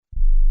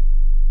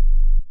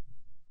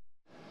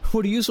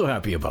What are you so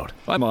happy about?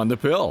 I'm on the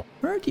pill.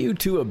 Aren't you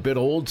two a bit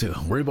old to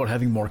worry about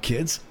having more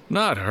kids?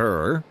 Not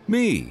her,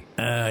 me.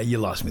 You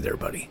lost me there,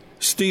 buddy.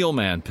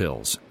 Steelman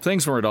pills.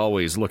 Things weren't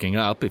always looking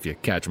up, if you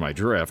catch my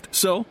drift.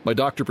 So, my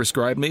doctor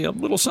prescribed me a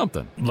little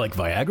something. Like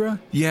Viagra?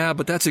 Yeah,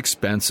 but that's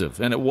expensive,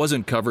 and it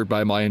wasn't covered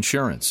by my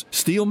insurance.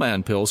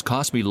 Steelman pills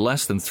cost me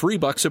less than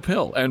 $3 a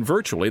pill, and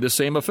virtually the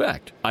same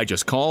effect. I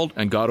just called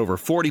and got over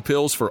 40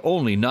 pills for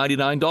only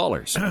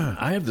 $99.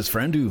 I have this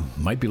friend who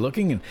might be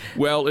looking and...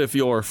 Well, if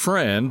your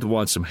friend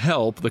wants some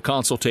help, the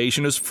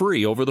consultation is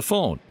free over the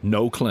phone.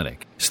 No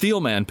clinic.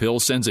 Steelman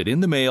Pills sends it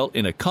in the mail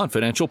in a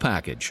confidential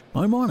package.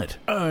 I'm on it.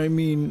 I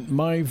mean,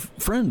 my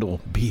friend will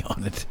be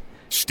on it.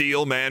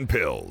 Steelman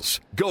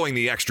Pills, going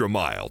the extra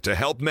mile to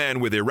help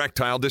men with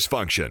erectile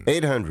dysfunction.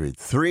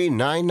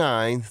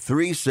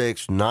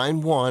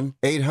 800-399-3691.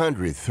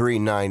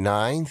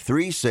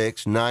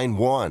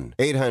 800-399-3691.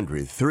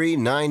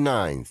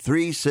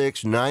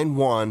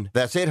 800-399-3691.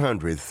 That's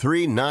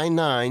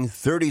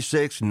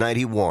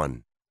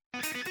 800-399-3691.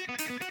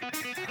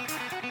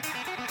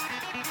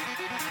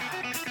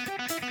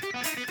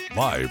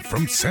 Live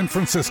from San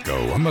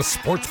Francisco on the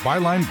Sports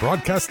Byline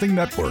Broadcasting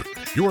Network,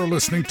 you are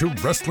listening to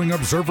Wrestling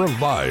Observer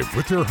Live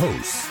with your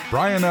hosts,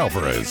 Bryan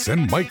Alvarez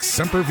and Mike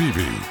Sempervive.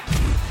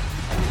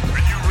 Are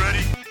you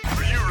ready?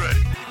 Are you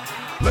ready?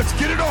 Let's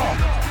get it on!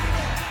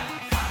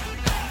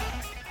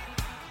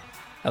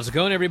 How's it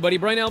going, everybody?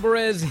 Bryan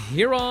Alvarez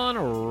here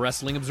on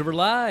Wrestling Observer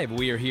Live.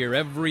 We are here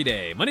every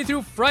day, Monday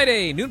through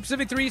Friday, noon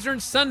Pacific, 3 Eastern,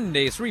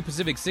 Sunday, 3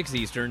 Pacific, 6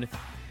 Eastern.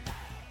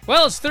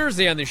 Well, it's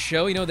Thursday on this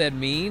show. You know what that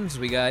means.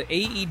 We got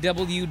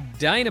AEW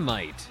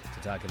Dynamite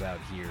to talk about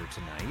here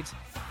tonight.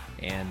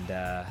 And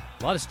a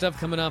lot of stuff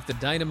coming off the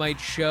Dynamite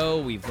show.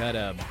 We've got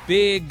a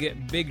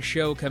big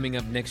show coming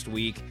up next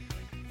week.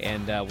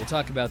 And we'll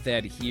talk about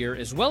that here,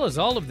 as well as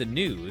all of the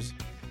news,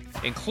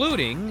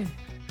 including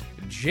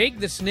Jake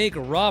the Snake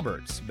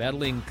Roberts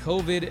battling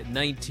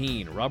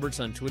COVID-19.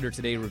 Roberts on Twitter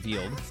today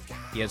revealed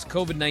he has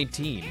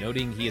COVID-19,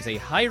 noting he is a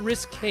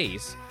high-risk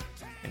case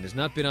and has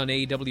not been on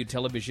AEW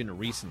television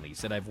recently. He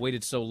said, I've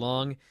waited so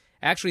long.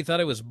 Actually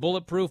thought I was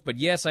bulletproof, but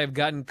yes, I've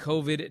gotten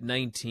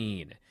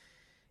COVID-19.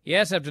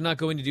 Yes, after not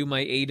going to do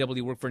my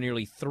AEW work for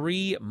nearly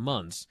 3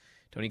 months,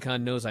 Tony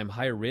Khan knows I'm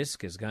high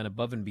risk, has gone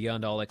above and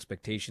beyond all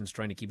expectations,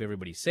 trying to keep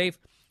everybody safe.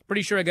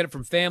 Pretty sure I got it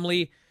from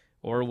family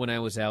or when I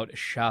was out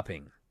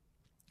shopping.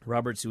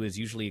 Roberts, who has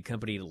usually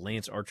accompanied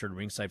Lance Archer at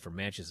ringside for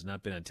matches, has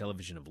not been on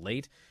television of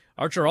late.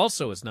 Archer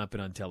also has not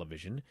been on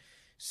television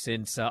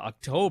since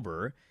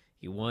October.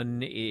 He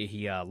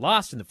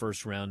lost in the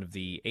first round of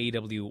the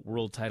AEW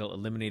World Title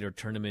Eliminator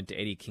Tournament to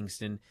Eddie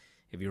Kingston.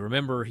 If you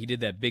remember, he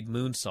did that big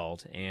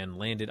moonsault and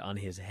landed on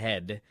his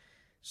head.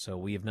 So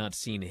we have not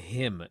seen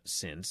him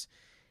since.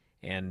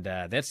 And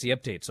that's the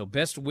update. So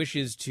best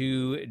wishes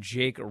to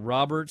Jake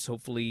Roberts.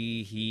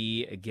 Hopefully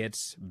he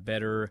gets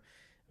better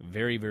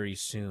very, very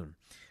soon.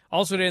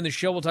 Also today on the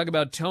show, we'll talk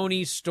about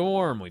Tony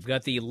Storm. We've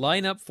got the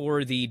lineup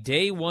for the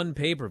Day 1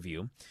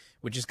 pay-per-view,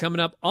 which is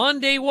coming up on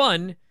Day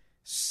 1,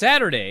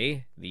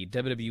 Saturday, the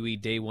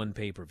WWE Day 1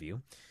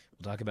 pay-per-view.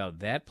 We'll talk about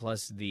that,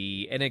 plus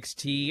the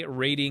NXT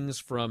ratings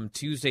from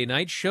Tuesday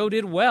night. Show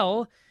did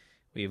well.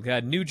 We've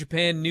got New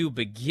Japan New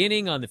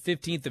Beginning on the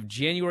 15th of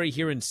January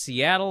here in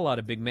Seattle. A lot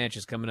of big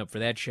matches coming up for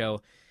that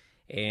show,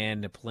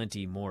 and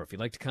plenty more. If you'd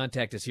like to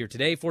contact us here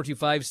today,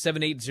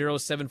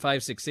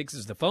 425-780-7566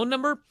 is the phone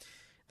number.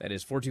 That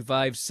is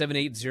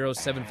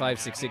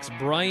 425-780-7566.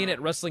 Bryan at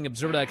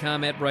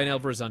WrestlingObserver.com, at Bryan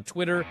Alvarez on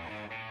Twitter.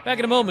 Back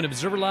in a moment,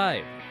 Observer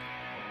Live.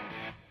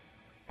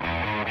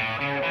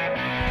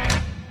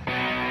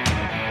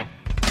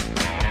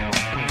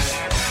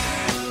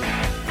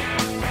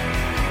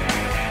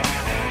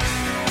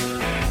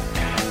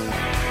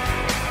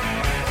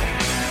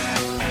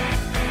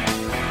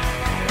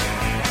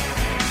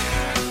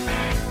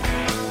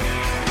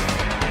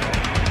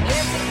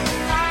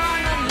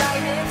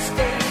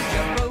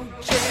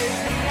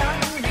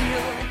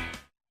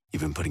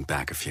 You've been putting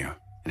back a few,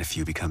 and a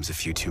few becomes a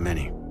few too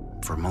many.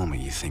 For a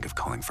moment, you think of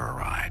calling for a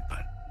ride,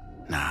 but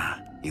nah,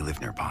 you live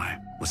nearby.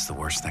 What's the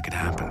worst that could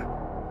happen?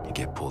 You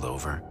get pulled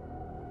over,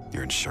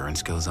 your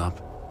insurance goes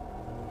up,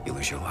 you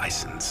lose your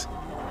license,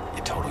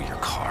 you total your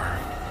car,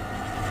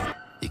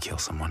 you kill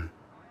someone.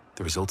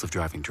 The results of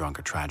driving drunk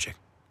are tragic.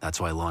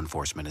 That's why law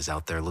enforcement is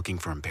out there looking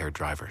for impaired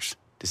drivers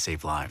to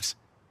save lives.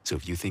 So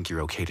if you think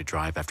you're okay to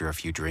drive after a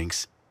few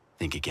drinks,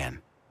 think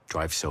again.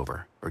 Drive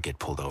sober or get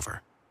pulled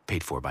over.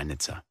 Paid for by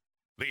NHTSA.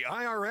 The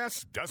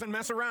IRS doesn't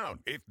mess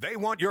around. If they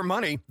want your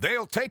money,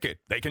 they'll take it.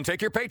 They can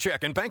take your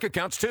paycheck and bank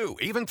accounts too,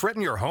 even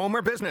threaten your home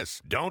or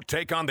business. Don't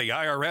take on the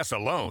IRS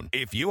alone.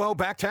 If you owe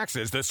back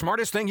taxes, the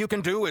smartest thing you can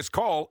do is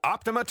call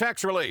Optima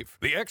Tax Relief.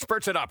 The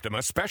experts at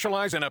Optima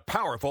specialize in a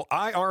powerful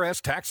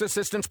IRS tax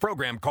assistance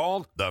program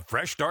called the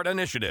Fresh Start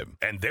Initiative.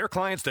 And their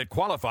clients that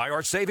qualify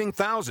are saving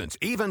thousands,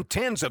 even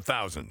tens of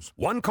thousands.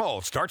 One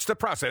call starts the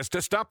process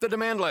to stop the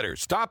demand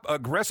letters, stop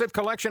aggressive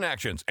collection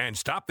actions, and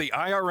stop the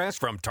IRS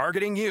from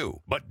targeting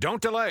you. But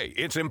don't delay.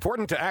 It's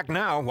important to act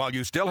now while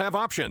you still have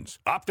options.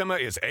 Optima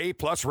is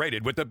A-plus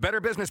rated with the Better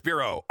Business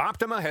Bureau.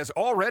 Optima has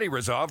already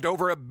resolved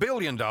over $1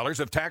 billion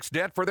of tax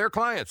debt for their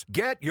clients.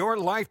 Get your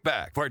life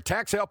back. For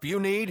tax help you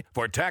need,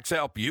 for tax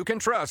help you can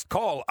trust,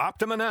 call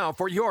Optima now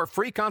for your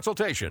free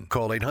consultation.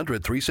 Call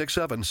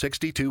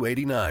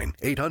 800-367-6289.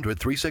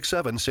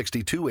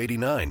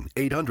 800-367-6289.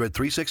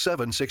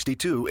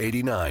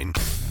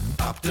 800-367-6289.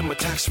 Optima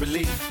Tax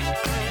Relief.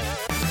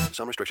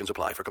 Some restrictions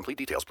apply. For complete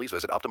details, please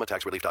visit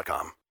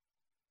OptimaTaxRelief.com.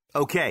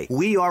 Okay,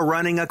 we are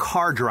running a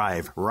car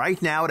drive right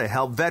now to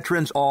help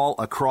veterans all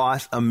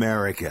across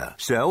America.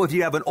 So if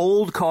you have an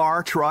old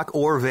car, truck,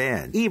 or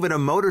van, even a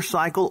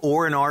motorcycle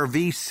or an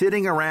RV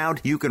sitting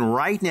around, you can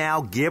right now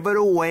give it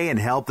away and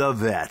help the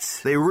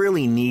vets. They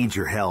really need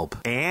your help.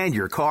 And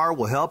your car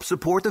will help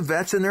support the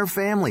vets and their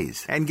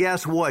families. And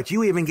guess what?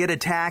 You even get a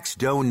tax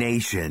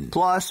donation.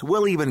 Plus,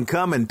 we'll even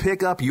come and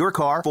pick up your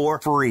car for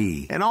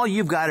free. And all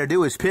you've got to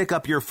do is pick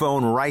up your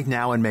phone right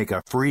now and make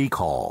a free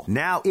call.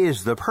 Now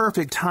is the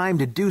perfect time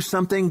to do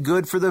something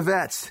good for the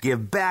vets.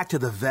 Give back to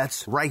the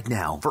vets right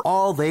now for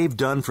all they've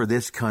done for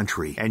this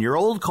country. And your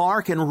old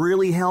car can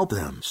really help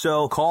them.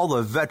 So call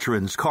the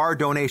Veterans Car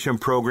Donation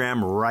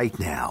Program right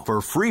now for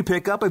free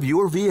pickup of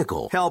your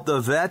vehicle. Help the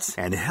vets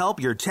and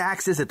help your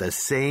taxes at the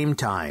same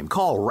time.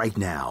 Call right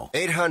now.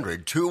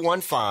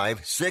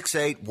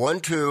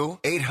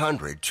 800-215-6812.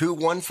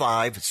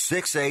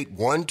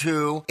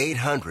 800-215-6812.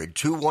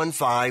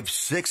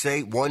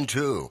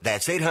 800-215-6812.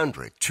 That's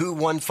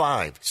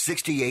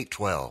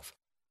 800-215-6812.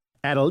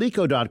 At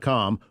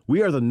Alico.com,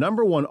 we are the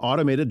 #1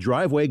 automated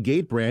driveway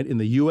gate brand in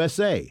the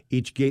USA.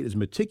 Each gate is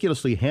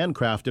meticulously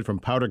handcrafted from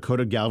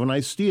powder-coated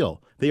galvanized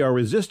steel. They are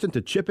resistant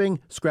to chipping,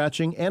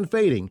 scratching, and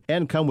fading,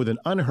 and come with an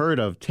unheard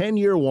of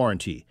 10-year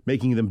warranty,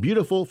 making them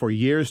beautiful for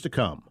years to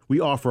come. We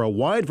offer a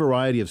wide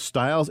variety of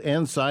styles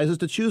and sizes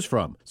to choose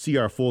from. See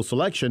our full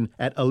selection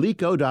at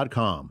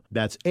Alico.com.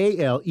 That's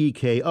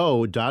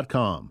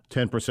ALEKO.com.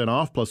 10%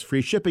 off plus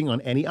free shipping on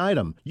any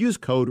item. Use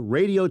code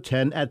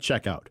RADIO10 at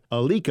checkout.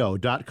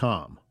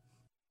 Alico.com.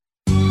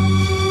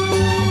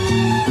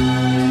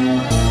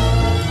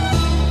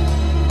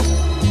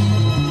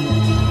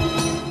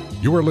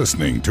 You are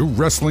listening to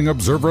Wrestling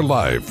Observer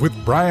Live with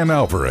Bryan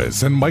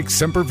Alvarez and Mike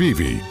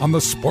Sempervive on the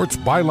Sports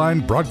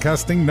Byline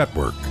Broadcasting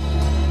Network.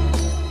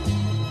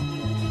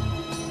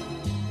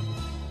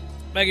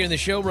 Back here in the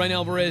show, Bryan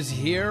Alvarez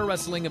here,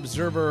 Wrestling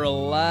Observer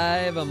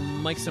Live.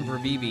 I'm Mike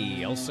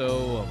Sempervive,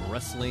 also of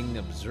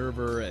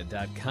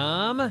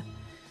WrestlingObserver.com.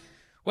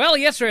 Well,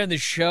 yesterday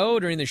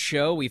during the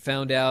show, we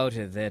found out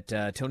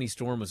that Toni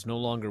Storm was no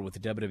longer with the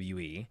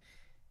WWE,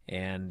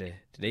 and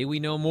today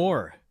we know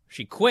more.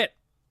 She quit,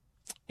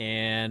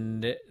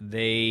 and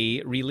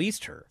they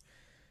released her.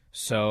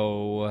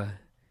 So,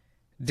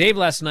 Dave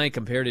last night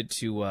compared it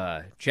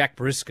to Jack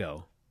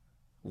Briscoe.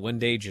 One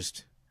day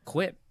just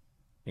quit.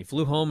 He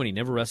flew home and he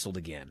never wrestled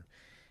again.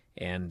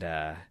 And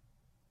I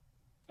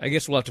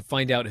guess we'll have to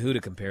find out who to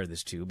compare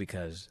this to,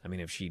 because, I mean,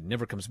 if she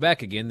never comes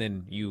back again,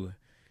 then you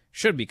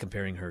should be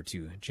comparing her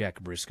to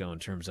Jack Briscoe in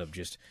terms of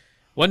just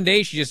one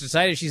day she just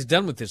decided she's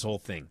done with this whole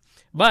thing.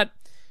 But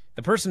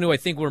the person who I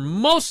think we're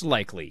most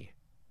likely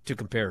to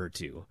compare her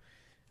to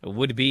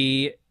would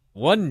be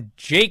one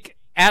Jake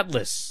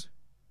Atlas,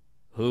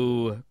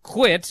 who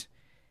quit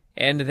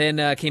and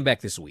then came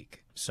back this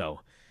week. So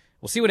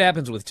we'll see what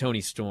happens with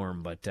Toni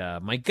Storm, but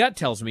my gut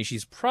tells me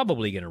she's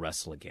probably going to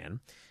wrestle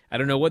again. I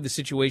don't know what the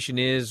situation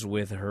is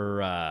with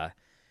her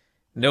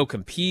no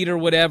compete or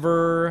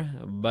whatever,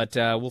 but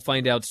we'll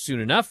find out soon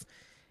enough.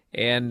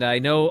 And I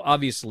know,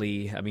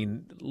 obviously, I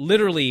mean,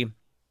 literally,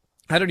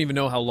 I don't even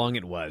know how long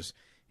it was.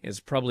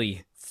 It's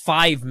probably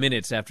 5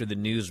 minutes after the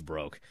news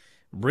broke.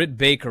 Britt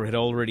Baker had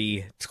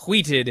already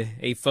tweeted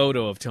a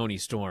photo of Toni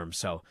Storm,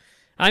 so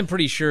I'm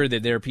pretty sure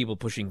that there are people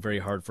pushing very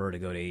hard for her to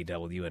go to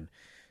AEW, and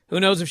who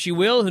knows if she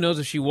will, who knows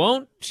if she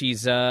won't.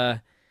 She's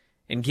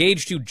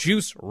engaged to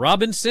Juice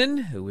Robinson,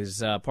 who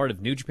is part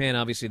of New Japan.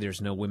 Obviously, there's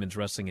no women's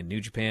wrestling in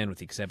New Japan, with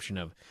the exception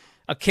of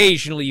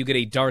occasionally you get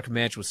a dark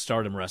match with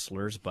Stardom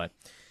wrestlers, but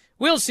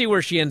we'll see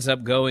where she ends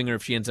up going, or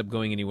if she ends up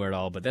going anywhere at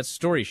all. But that's the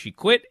story. She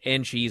quit,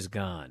 and she's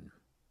gone.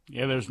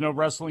 Yeah, there's no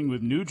wrestling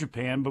with New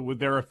Japan, but with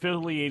their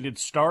affiliated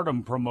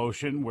Stardom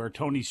promotion, where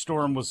Toni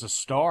Storm was a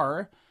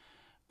star,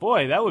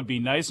 boy, that would be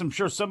nice. I'm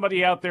sure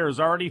somebody out there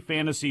is already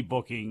fantasy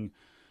booking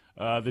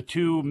the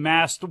two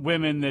masked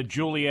women that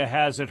Julia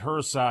has at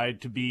her side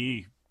to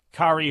be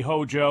Kari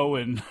Hojo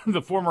and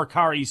the former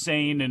Kari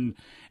Sane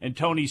and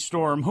Toni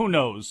Storm. Who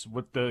knows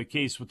what the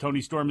case with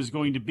Toni Storm is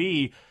going to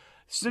be.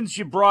 Since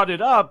you brought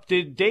it up,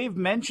 did Dave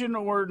mention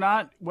or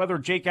not whether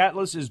Jake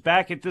Atlas is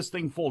back at this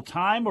thing full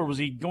time, or was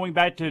he going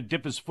back to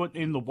dip his foot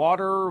in the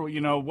water?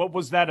 You know, what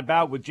was that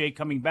about with Jake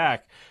coming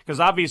back? Because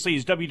obviously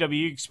his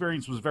WWE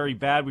experience was very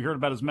bad. We heard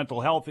about his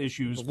mental health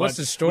issues. What's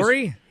the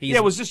story?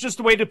 Was this just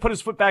a way to put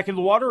his foot back in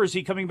the water, or is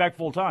he coming back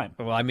full time?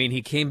 Well, I mean,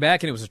 he came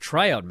back and it was a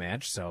tryout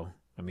match, so,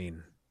 I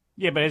mean...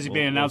 Yeah, but has he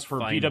been announced for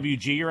find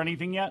PWG or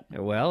anything yet?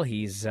 Well,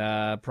 he's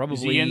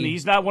probably...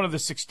 He's not one of the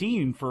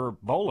 16 for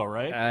Bolo,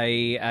 right?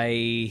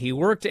 He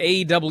worked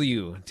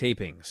AEW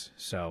tapings,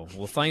 so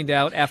we'll find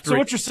out after... So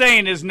what you're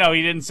saying is, no,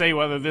 he didn't say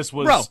whether this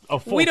was a full-time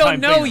thing. We don't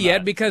know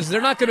yet because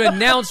they're not going to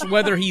announce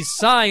whether he's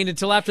signed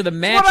until after the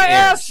match That's what I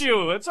airs. asked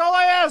you. That's all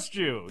I asked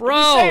you. Bro,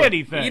 did he say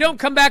anything? You don't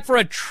come back for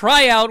a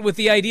tryout with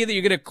the idea that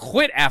you're going to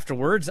quit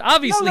afterwards.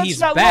 Obviously, no,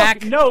 he's not,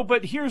 back. Look, no,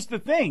 but here's the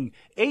thing.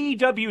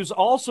 AEW is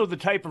also the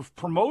type of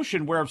promotion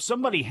where if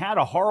somebody had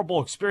a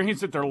horrible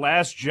experience at their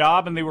last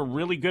job and they were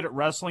really good at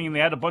wrestling and they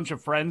had a bunch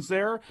of friends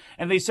there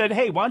and they said,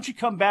 hey, why don't you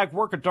come back,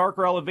 work a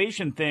Darker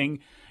Elevation thing,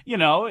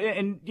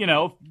 and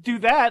do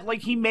that.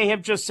 Like, he may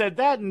have just said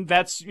that and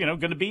that's, going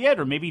to be it.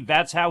 Or maybe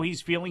that's how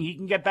he's feeling he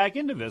can get back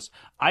into this.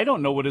 I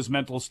don't know what his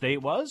mental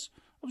state was.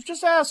 I was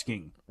just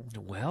asking.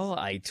 Well,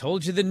 I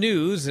told you the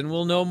news, and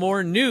we'll know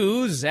more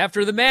news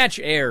after the match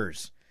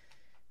airs.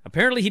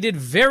 Apparently, he did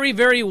very,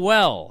 very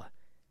well,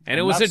 and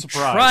it was a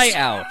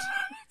tryout.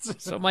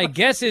 So my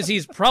guess is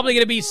he's probably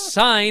going to be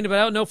signed, but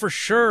I don't know for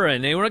sure,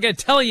 and we're not going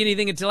to tell you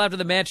anything until after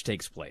the match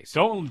takes place.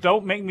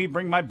 Don't make me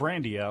bring my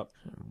brandy out.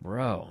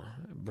 Bro,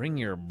 bring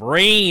your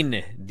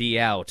brain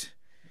out.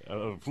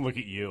 Look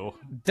at you.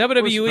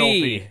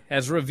 WWE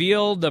has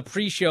revealed the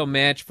pre-show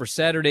match for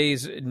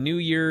Saturday's New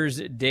Year's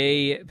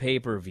Day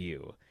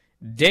pay-per-view.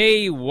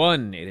 Day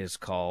 1, it is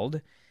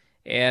called.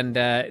 And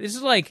this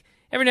is like,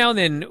 every now and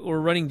then we're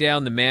running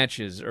down the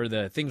matches or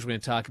the things we're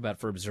going to talk about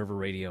for Observer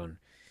Radio. And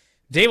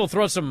Dave will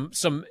throw some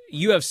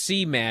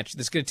UFC match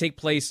that's going to take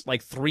place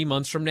like 3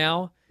 months from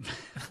now.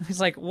 He's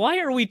like, why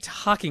are we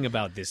talking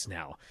about this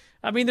now?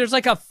 I mean, there's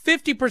like a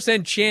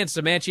 50% chance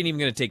the match ain't even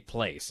going to take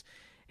place.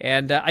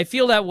 And I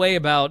feel that way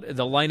about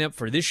the lineup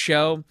for this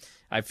show.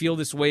 I feel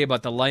this way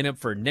about the lineup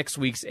for next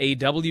week's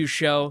AEW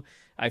show.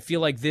 I feel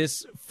like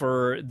this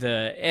for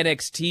the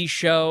NXT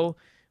show,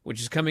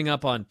 which is coming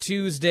up on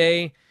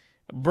Tuesday.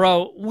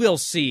 Bro, we'll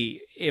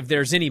see if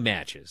there's any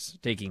matches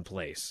taking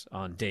place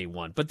on day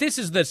 1. But this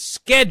is the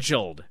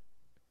scheduled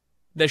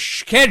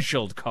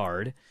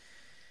card.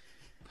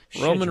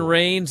 Roman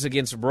Reigns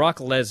against Brock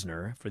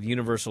Lesnar for the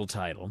Universal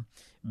title.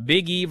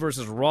 Big E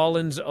versus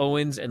Rollins,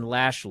 Owens, and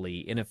Lashley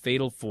in a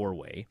fatal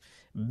 4-way.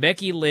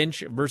 Becky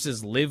Lynch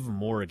versus Liv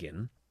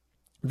Morgan.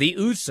 The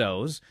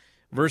Usos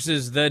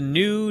versus The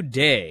New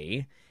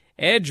Day.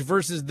 Edge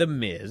versus The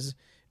Miz.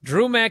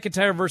 Drew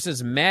McIntyre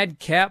versus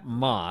Madcap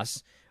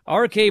Moss.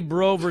 RK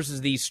Bro versus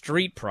the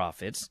Street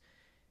Profits.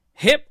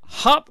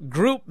 Hip-hop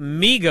group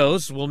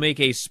Migos will make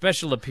a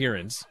special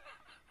appearance.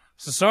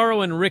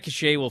 Cesaro and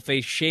Ricochet will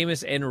face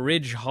Sheamus and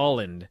Ridge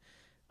Holland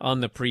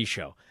on the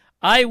pre-show.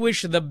 I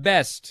wish the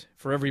best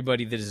for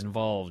everybody that is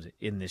involved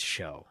in this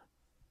show.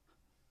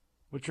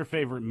 What's your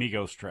favorite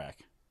Migos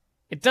track?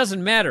 It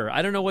doesn't matter.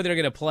 I don't know what they're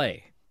going to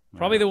play.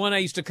 Probably the one I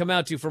used to come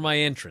out to for my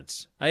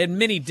entrance. I had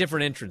many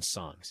different entrance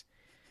songs.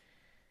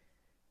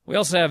 We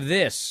also have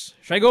this.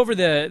 Should I go over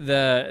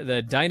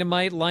the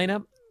Dynamite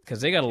lineup?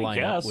 Because they got a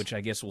lineup, which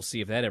I guess we'll see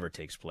if that ever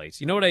takes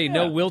place. You know what I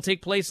know will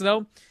take place, though?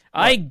 What?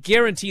 I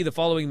guarantee the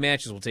following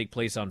matches will take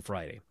place on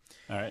Friday.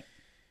 All right.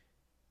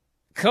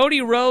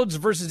 Cody Rhodes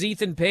versus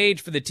Ethan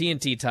Page for the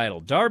TNT title.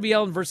 Darby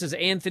Allin versus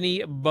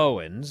Anthony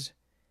Bowens.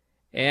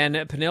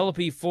 And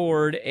Penelope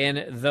Ford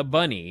and The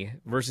Bunny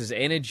versus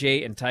Anna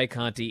Jay and Ty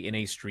Conti in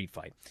a street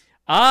fight.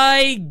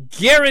 I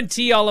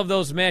guarantee all of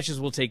those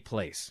matches will take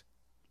place.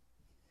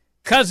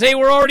 Because they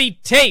were already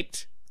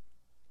taped.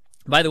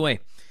 By the way,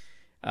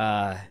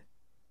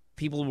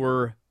 people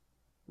were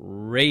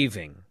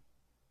raving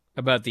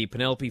about the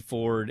Penelope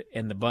Ford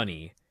and The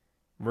Bunny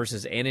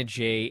versus Anna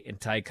Jay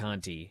and Ty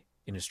Conti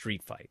in a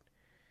street fight.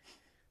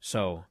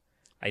 So,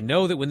 I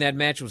know that when that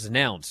match was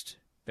announced,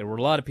 there were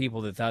a lot of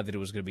people that thought that it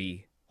was going to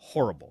be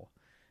horrible.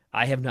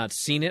 I have not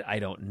seen it. I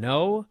don't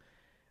know.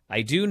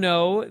 I do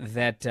know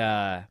that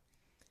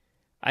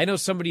I know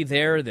somebody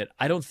there that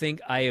I don't think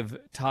I have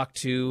talked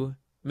to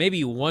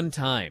maybe one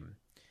time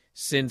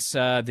since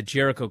the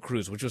Jericho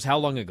Cruise, which was how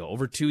long ago?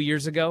 Over 2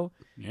 years ago?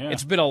 Yeah.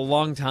 It's been a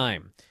long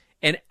time.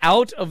 And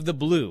out of the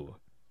blue,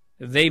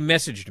 they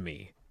messaged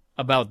me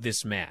about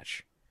this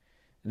match.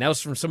 And that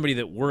was from somebody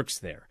that works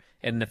there.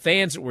 And the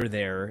fans that were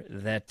there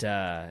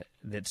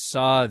that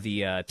saw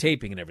the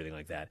taping and everything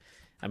like that,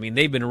 I mean,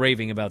 they've been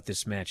raving about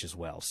this match as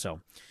well. So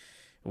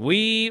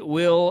we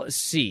will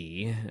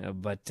see.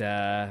 But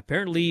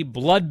apparently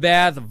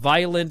Bloodbath,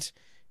 violent,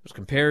 was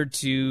compared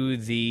to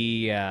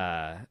the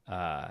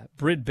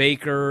Britt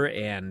Baker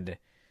and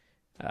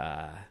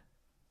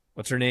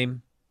what's her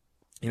name?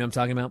 You know what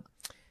I'm talking about?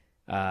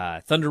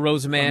 Thunder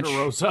Rosa match. Thunder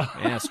Rosa.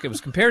 Yes, it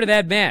was compared to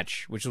that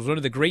match, which was one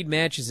of the great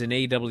matches in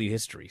AEW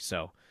history.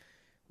 So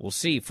we'll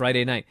see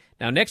Friday night.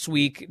 Now, next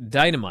week,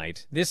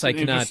 Dynamite. This I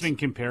cannot... Interesting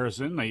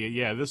comparison.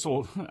 Yeah, this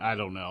will... I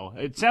don't know.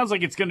 It sounds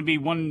like it's going to be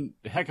one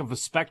heck of a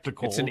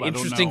spectacle. It's an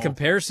interesting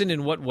comparison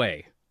in what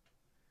way?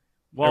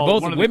 Well,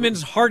 they're both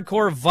women's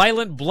hardcore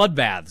violent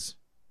bloodbaths.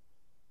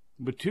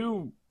 But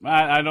two...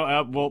 I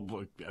don't...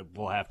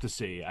 we'll have to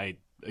see.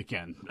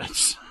 Again,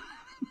 that's...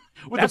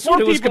 With That's the 4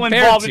 what it was people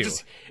compared involved,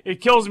 to.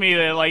 it kills me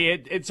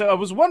that I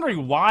was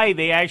wondering why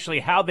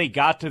how they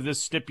got to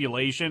this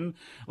stipulation.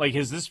 Like,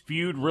 has this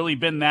feud really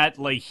been that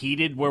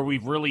heated where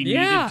we've really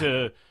needed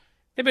to?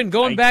 They've been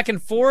going back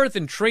and forth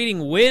and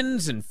trading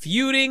wins and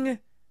feuding.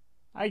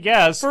 I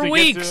guess for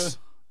weeks.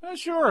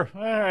 Sure,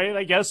 all right,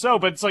 I guess so.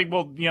 But it's like,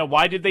 well,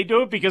 why did they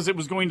do it? Because it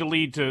was going to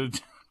lead to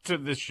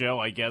this show,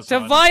 I guess.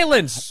 To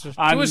violence, to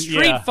a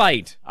street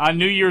fight on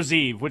New Year's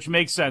Eve, which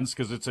makes sense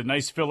because it's a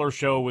nice filler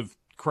show with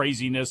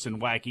craziness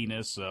and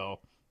wackiness. So,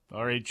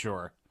 all right,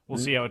 sure, we'll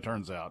see how it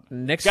turns out.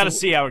 Got to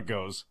see how it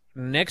goes.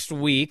 Next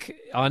week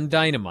on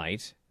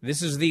Dynamite,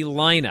 this is the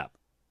lineup.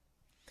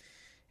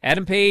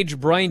 Adam Page,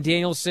 Bryan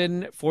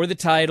Danielson for the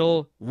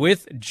title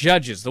with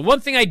judges. The one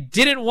thing I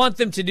didn't want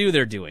them to do,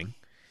 they're doing.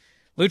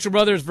 Lucha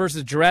Brothers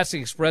versus Jurassic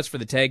Express for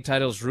the tag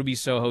titles. Ruby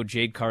Soho,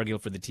 Jade Cargill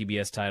for the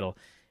TBS title.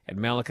 And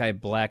Malachi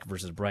Black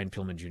versus Brian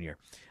Pillman Jr.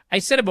 I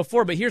said it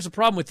before, but here's the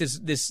problem with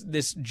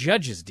this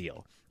judges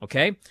deal,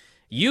 okay?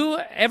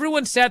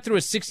 Everyone sat through a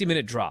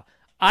 60-minute draw.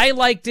 I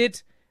liked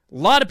it. A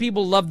lot of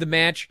people loved the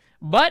match.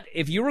 But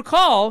if you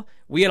recall,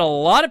 we had a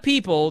lot of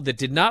people that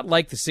did not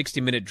like the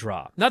 60-minute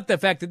draw. Not the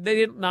fact that they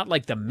did not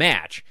like the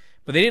match,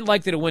 but they didn't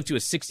like that it went to a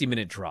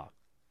 60-minute draw.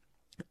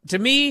 To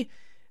me,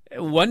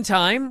 one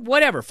time,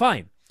 whatever,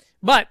 fine.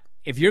 But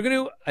if you're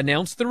going to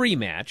announce the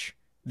rematch,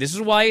 this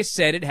is why I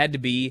said it had to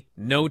be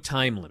no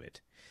time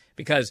limit.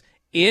 Because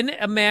in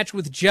a match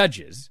with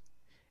judges,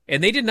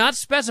 and they did not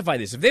specify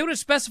this. If they would have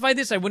specified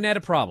this, I wouldn't have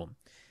had a problem.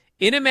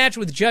 In a match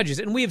with judges,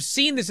 and we have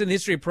seen this in the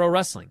history of pro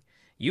wrestling,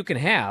 you can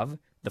have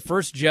the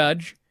first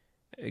judge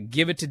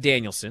give it to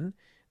Danielson,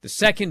 the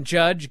second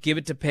judge give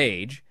it to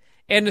Page,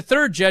 and the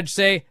third judge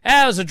say,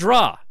 it was a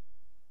draw.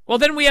 Well,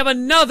 then we have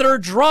another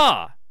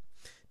draw.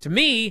 To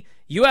me,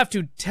 you have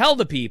to tell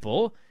the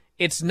people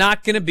it's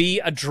not going to be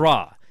a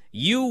draw.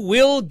 You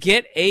will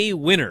get a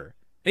winner.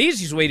 The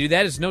easiest way to do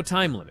that is no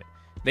time limit.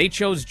 They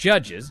chose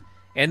judges,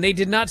 and they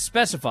did not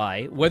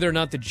specify whether or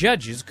not the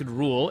judges could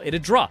rule it a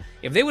draw.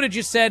 If they would have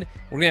just said,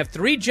 we're going to have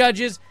 3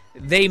 judges,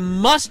 they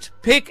must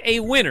pick a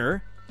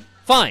winner,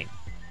 fine.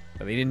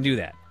 But they didn't do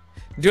that.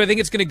 Do I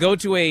think it's going to go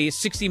to a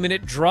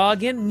 60-minute draw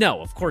again?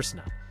 No, of course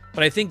not.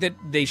 But I think that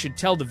they should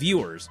tell the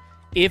viewers,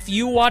 if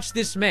you watch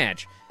this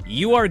match,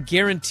 you are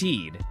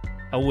guaranteed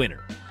a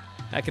winner.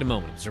 Back in a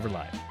moment, Observer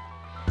Live.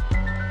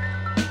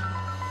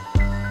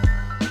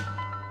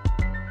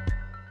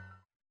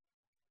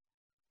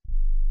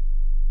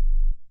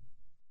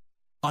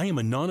 I am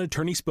a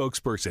non-attorney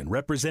spokesperson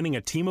representing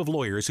a team of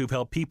lawyers who've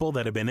helped people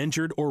that have been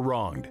injured or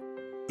wronged.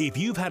 If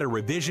you've had a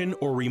revision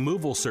or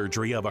removal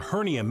surgery of a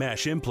hernia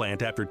mesh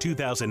implant after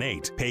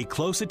 2008, pay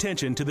close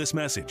attention to this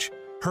message.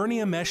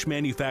 Hernia mesh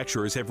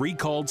manufacturers have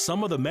recalled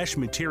some of the mesh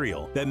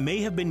material that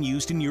may have been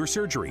used in your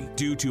surgery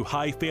due to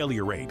high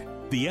failure rate.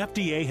 The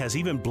FDA has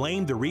even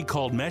blamed the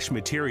recalled mesh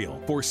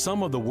material for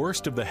some of the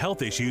worst of the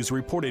health issues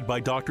reported by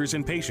doctors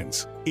and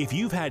patients. If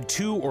you've had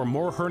 2 or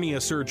more hernia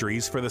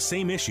surgeries for the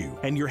same issue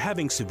and you're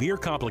having severe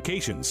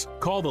complications,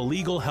 call the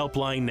legal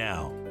helpline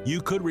now.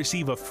 You could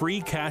receive a free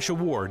cash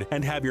award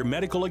and have your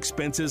medical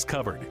expenses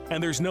covered.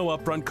 And there's no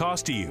upfront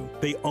cost to you.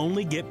 They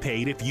only get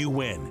paid if you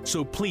win.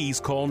 So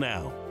please call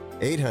now.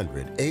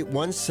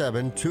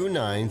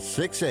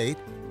 800-817-2968.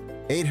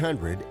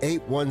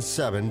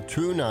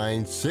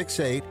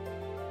 800-817-2968.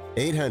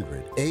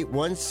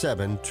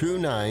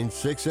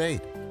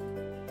 800-817-2968.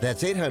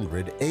 That's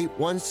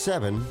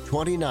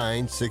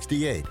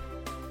 800-817-2968.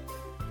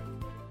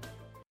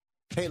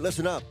 Hey,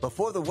 listen up.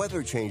 Before the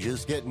weather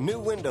changes, get new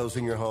windows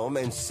in your home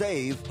and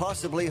save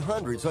possibly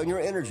hundreds on your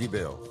energy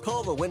bill.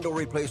 Call the Window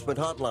Replacement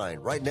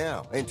Hotline right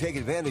now and take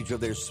advantage of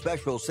their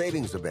special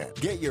savings event.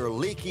 Get your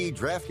leaky,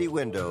 drafty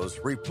windows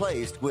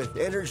replaced with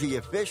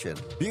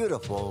energy-efficient,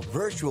 beautiful,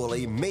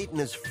 virtually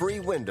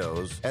maintenance-free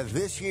windows at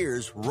this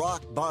year's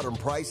rock-bottom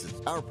prices.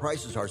 Our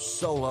prices are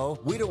so low,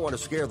 we don't want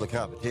to scare the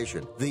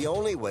competition. The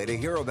only way to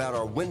hear about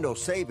our window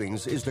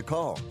savings is to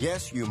call.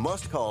 Yes, you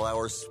must call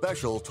our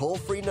special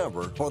toll-free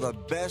number for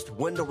the best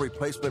window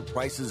replacement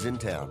prices in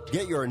town.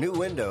 Get your new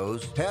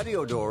windows,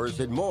 patio doors,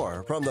 and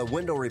more from the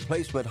Window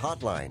Replacement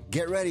Hotline.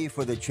 Get ready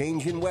for the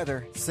change in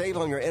weather. Save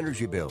on your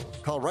energy bills.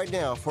 Call right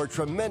now for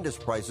tremendous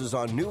prices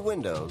on new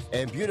windows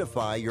and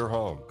beautify your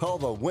home. Call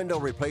the Window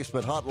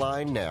Replacement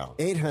Hotline now.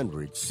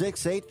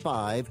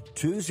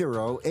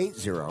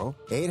 800-685-2080.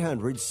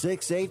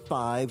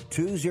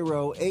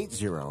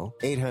 800-685-2080.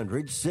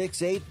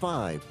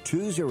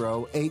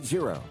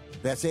 800-685-2080.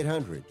 That's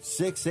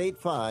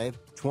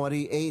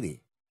 800-685-2080.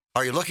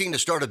 Are you looking to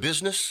start a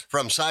business?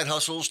 From side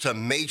hustles to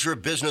major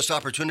business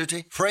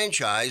opportunity?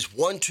 Franchise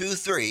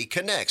 123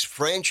 connects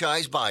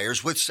franchise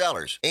buyers with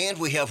sellers. And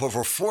we have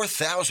over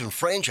 4,000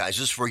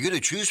 franchises for you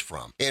to choose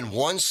from. In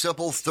one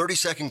simple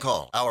 30-second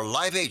call, our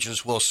live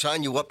agents will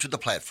sign you up to the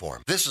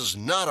platform. This is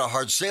not a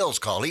hard sales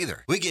call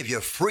either. We give you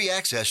free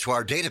access to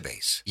our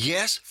database.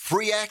 Yes,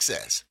 free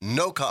access.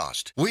 No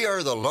cost. We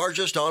are the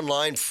largest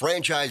online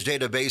franchise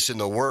database in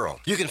the world.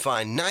 You can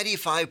find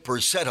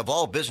 95% of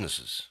all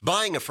businesses.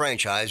 Buying a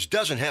franchise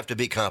franchise doesn't have to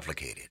be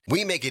complicated.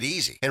 We make it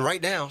easy. And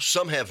right now,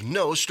 some have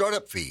no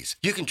startup fees.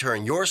 You can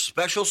turn your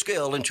special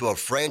skill into a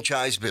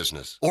franchise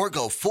business or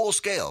go full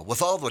scale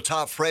with all the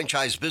top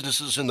franchise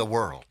businesses in the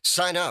world.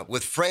 Sign up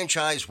with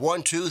Franchise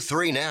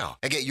 123 now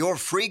and get your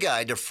free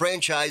guide to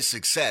franchise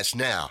success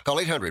now. Call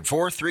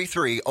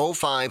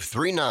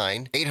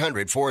 800-433-0539,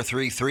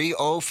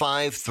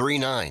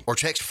 800-433-0539, or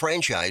text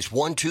Franchise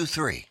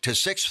 123 to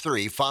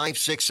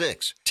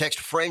 63566. Text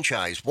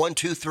Franchise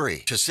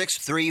 123 to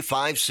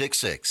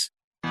 63566.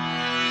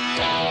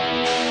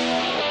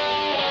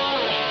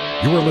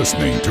 You are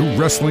listening to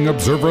Wrestling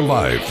Observer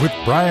Live with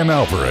Bryan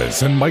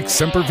Alvarez and Mike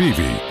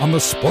Sempervive on the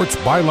Sports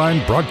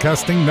Byline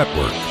Broadcasting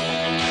Network.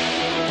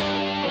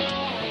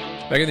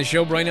 Back in the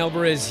show, Bryan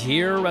Alvarez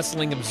here,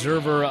 Wrestling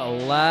Observer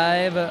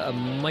Live.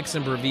 Mike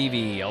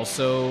Sempervive,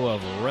 also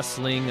of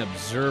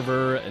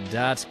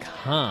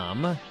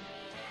WrestlingObserver.com.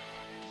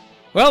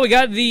 Well, we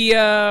got the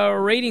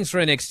ratings for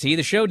NXT.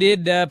 The show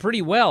did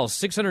pretty well.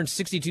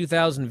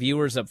 662,000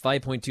 viewers, up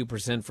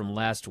 5.2% from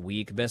last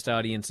week. Best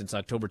audience since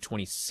October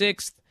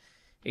 26th,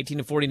 18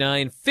 to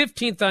 49.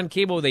 15th on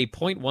cable with a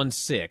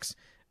 .16.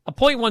 A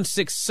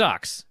 .16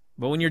 sucks,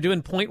 but when you're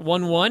doing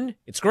 .11,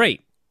 it's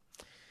great.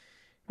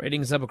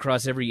 Ratings up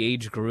across every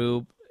age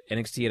group.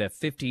 NXT had a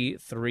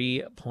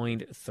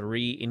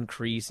 53.3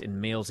 increase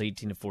in males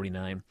 18 to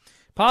 49.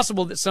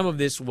 Possible that some of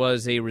this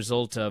was a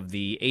result of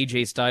the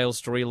AJ Styles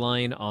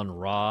storyline on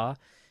Raw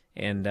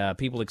and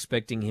people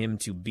expecting him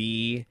to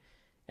be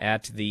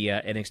at the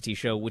NXT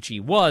show, which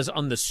he was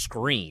on the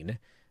screen.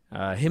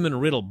 Him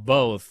and Riddle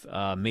both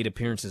made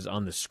appearances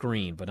on the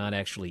screen, but not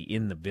actually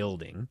in the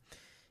building.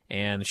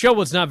 And the show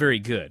was not very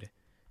good.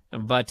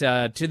 But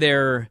to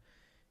their,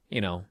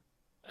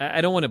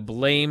 I don't want to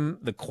blame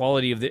the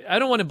quality of I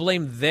don't want to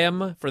blame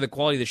them for the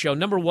quality of the show.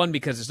 Number one,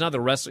 because it's not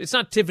it's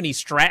not Tiffany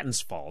Stratton's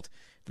fault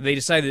that they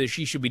decided that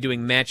she should be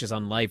doing matches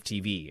on live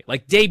TV,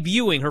 like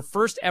debuting her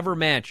first ever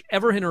match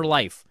ever in her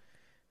life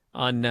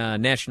on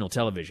national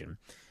television.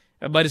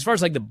 But as far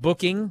as like the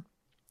booking,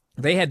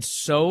 they had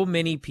so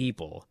many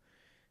people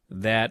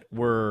that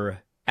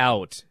were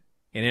out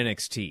in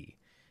NXT.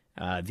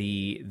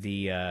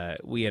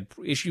 We had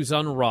issues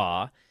on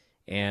Raw.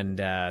 And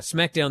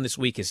SmackDown this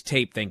week is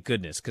taped, thank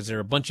goodness, because there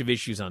are a bunch of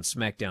issues on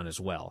SmackDown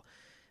as well.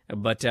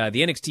 But the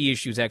NXT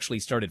issues actually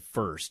started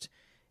first.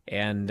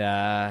 And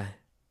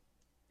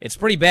it's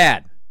pretty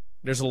bad.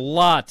 There's a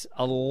lot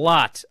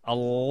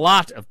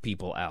of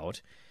people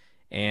out.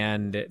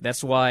 And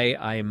that's why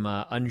I'm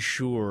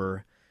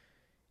unsure.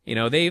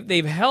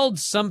 They've held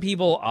some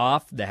people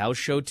off the house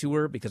show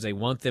tour because they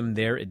want them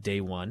there at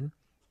day one.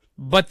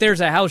 But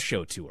there's a house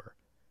show tour.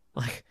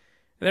 Like,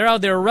 they're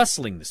out there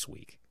wrestling this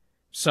week.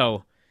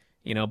 So,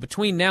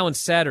 between now and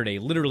Saturday,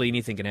 literally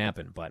anything can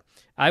happen. But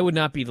I would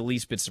not be the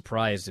least bit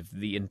surprised if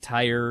the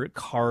entire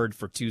card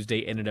for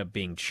Tuesday ended up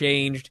being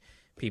changed,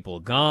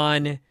 people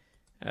gone,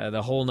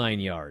 the whole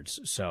 9 yards.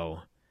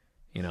 So,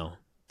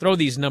 throw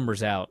these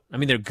numbers out. I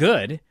mean, they're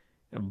good,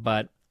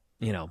 but,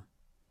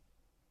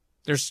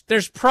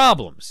 there's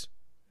problems.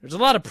 There's a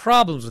lot of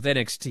problems with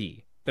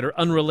NXT that are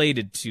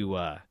unrelated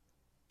to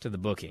the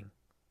booking,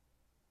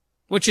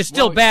 which is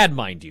still bad,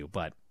 mind you,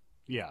 but...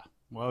 Yeah.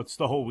 Well, it's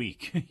the whole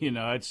week.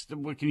 It's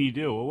what can you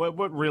do?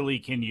 What really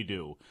can you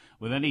do?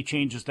 With any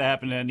changes to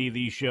happen to any of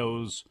these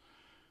shows,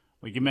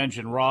 like you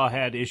mentioned, Raw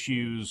had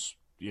issues.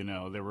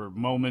 There were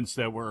moments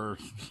that were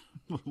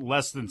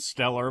less than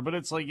stellar, but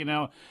it's like,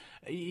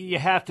 you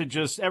have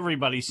to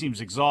everybody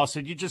seems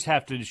exhausted. You just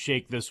have to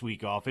shake this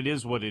week off. It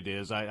is what it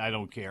is. I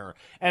don't care.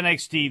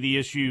 NXT, the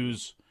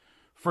issues,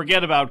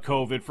 forget about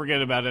COVID,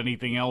 forget about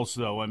anything else,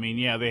 though. I mean,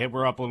 yeah, they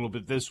were up a little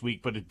bit this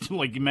week, but it,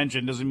 like you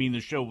mentioned, doesn't mean the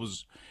show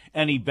was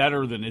any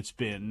better than it's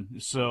been.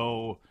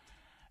 So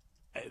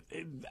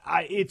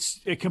it's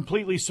a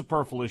completely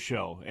superfluous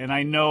show, and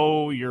I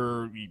know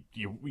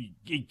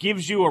it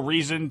gives you a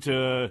reason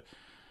to.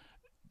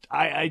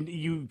 I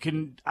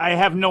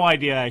have no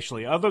idea,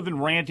 actually. Other than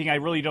ranting, I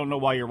really don't know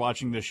why you're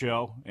watching the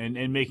show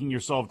and making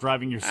yourself,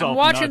 driving yourself I'm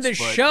watching nuts, the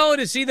show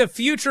to see the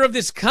future of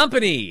this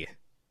company.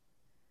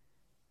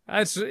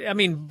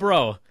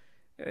 Bro,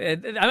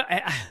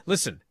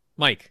 listen,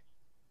 Mike,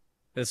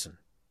 listen,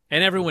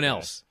 and everyone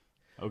else.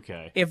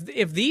 Okay.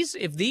 If these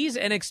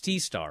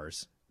NXT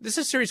stars, this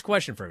is a serious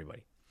question for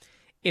everybody.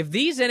 If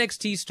these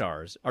NXT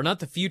stars are not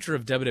the future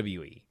of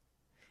WWE,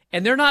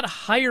 and they're not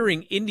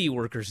hiring indie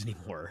workers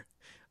anymore,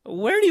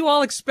 where do you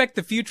all expect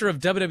the future of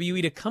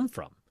WWE to come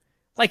from?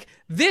 Like,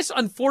 this,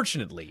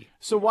 unfortunately,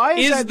 so why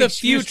is that the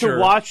future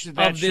to watch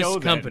that of this show,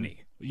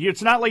 company.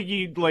 It's not like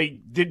you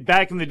did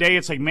back in the day.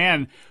 It's like,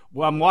 man,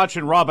 well, I'm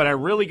watching Raw, but I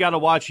really got to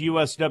watch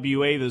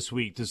USWA this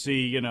week to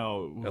see,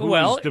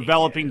 who's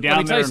developing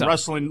down there and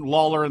wrestling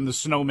Lawler and the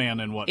Snowman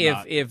and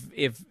whatnot.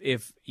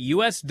 If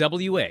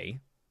USWA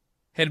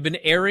had been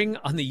airing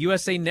on the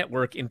USA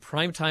Network in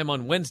primetime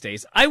on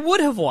Wednesdays, I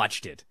would have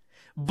watched it,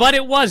 but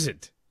it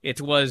wasn't.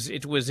 It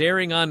was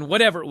airing on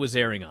whatever it was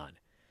airing on.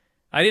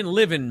 I didn't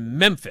live in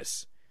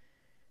Memphis.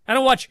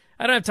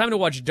 I don't have time to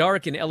watch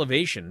Dark and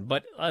Elevation,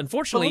 but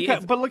unfortunately...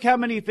 But look how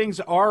many things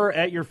are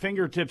at your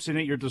fingertips and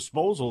at your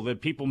disposal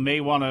that people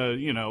may want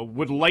to,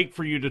 would like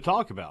for you to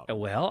talk about.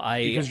 Well,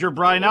 because you're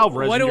Bryan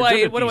Alvarez. What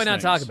do I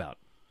not talk about?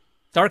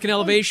 Dark and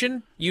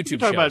Elevation, YouTube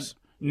talk shows. About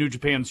New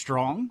Japan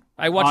Strong.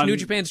 I watch New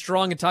Japan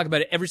Strong and talk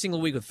about it every single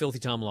week with Filthy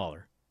Tom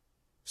Lawler.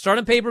 Start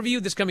on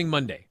pay-per-view this coming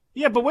Monday.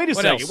 Yeah, but wait a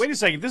second. Else? Wait a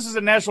second. This is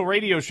a national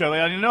radio show.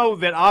 I know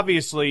that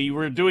obviously you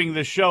were doing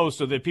this show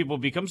so that people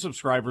become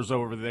subscribers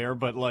over there,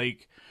 but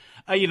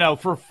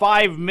for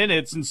 5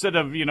 minutes instead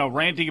of,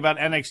 ranting about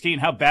NXT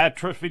and how bad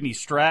Tiffany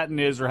Stratton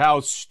is or how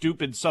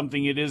stupid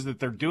something it is that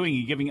they're doing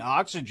and giving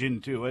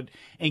oxygen to it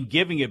and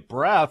giving it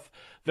breath,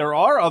 there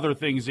are other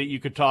things that you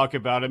could talk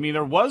about. I mean,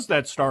 there was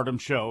that Stardom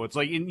show. It's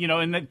like,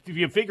 if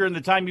you figure in the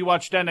time you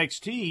watched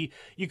NXT,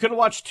 you could have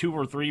watched 2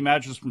 or 3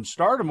 matches from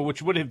Stardom,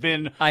 which would have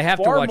been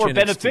far more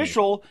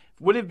beneficial.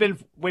 Would have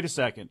been, wait a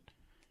second.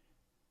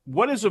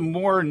 What is a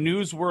more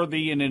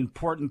newsworthy and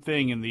important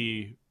thing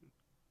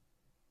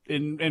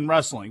in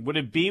wrestling? Would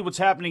it be what's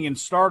happening in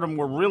Stardom,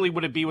 or really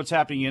would it be what's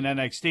happening in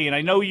NXT? And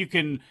I know what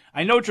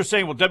you're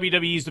saying. Well,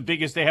 WWE is the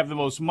biggest, they have the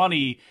most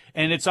money,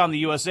 and it's on the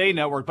USA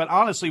Network. But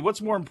honestly,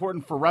 what's more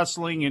important for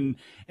wrestling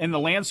and the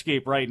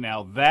landscape right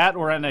now, that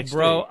or NXT?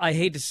 Bro, I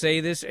hate to say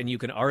this, and you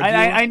can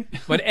argue,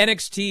 but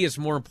NXT is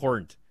more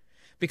important.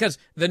 Because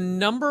the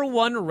number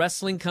one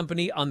wrestling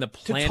company on the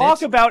planet...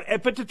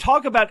 To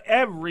talk about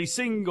every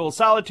single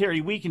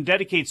solitary week and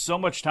dedicate so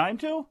much time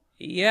to?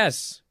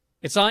 Yes.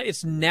 It's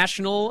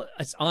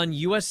on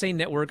USA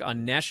Network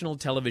on national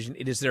television.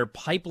 It is their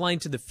pipeline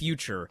to the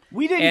future.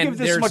 We didn't give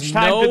this much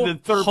time to the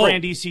third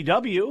brand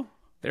ECW.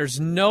 There's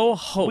no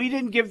hope. We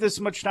didn't give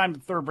this much time to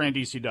third brand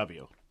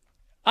ECW.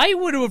 I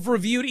would have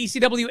reviewed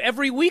ECW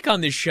every week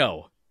on this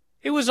show.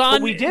 It was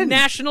on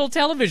national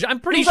television. I'm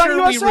pretty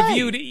sure we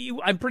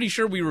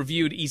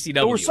reviewed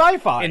ECW or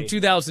Sci-Fi in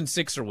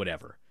 2006 or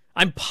whatever.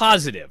 I'm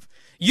positive.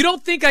 You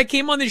don't think I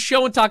came on this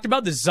show and talked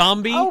about the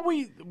zombie? Oh,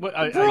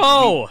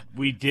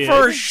 we did.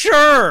 For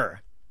sure.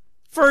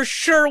 For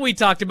sure we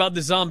talked about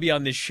the zombie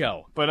on this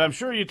show. But I'm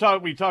sure we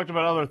talked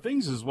about other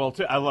things as well,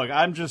 too. Look,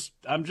 I'm just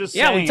saying.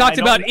 Yeah, we talked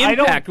about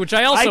Impact, which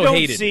I also hated.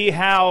 I don't see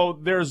how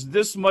there's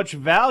this much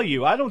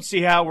value. I don't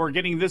see how we're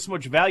getting this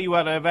much value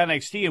out of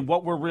NXT and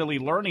what we're really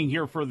learning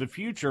here for the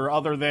future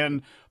other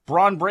than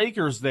Braun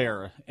Breaker's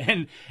there.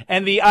 And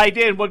the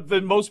idea, and what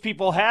most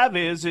people have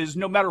is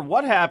no matter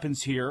what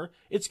happens here,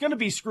 it's going to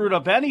be screwed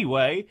up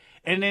anyway.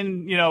 And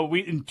then,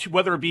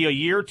 whether it be a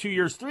year, 2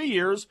 years, 3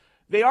 years,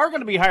 they are going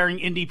to be hiring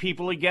indie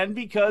people again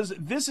because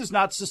this is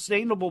not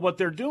sustainable what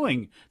they're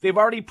doing. They've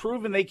already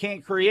proven they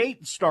can't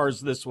create stars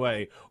this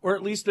way, or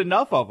at least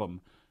enough of them.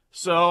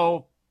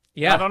 So,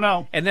 yeah, I don't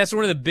know. And that's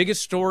one of the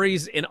biggest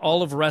stories in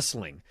all of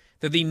wrestling,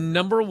 that the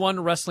number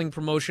one wrestling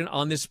promotion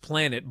on this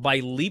planet by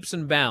leaps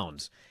and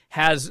bounds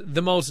has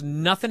the most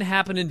nothing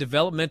happen in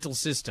developmental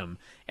system,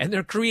 and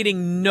they're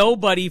creating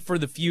nobody for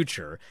the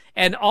future.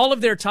 And all of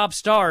their top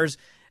stars...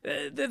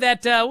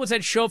 what was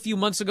that show a few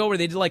months ago where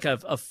they did like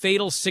a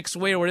fatal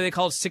 6-way, or what do they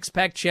call it,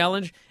 6-pack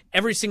challenge?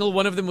 Every single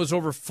one of them was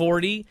over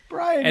 40.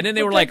 Brian, and then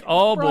they were like,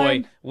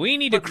 boy, we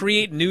need to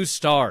create new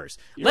stars.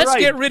 Let's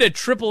get rid of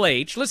Triple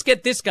H. Let's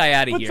get this guy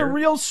out of here. The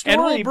real story,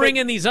 and we'll bring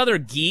in these other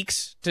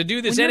geeks to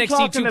do this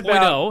NXT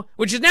 2.0,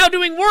 which is now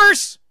doing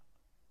worse.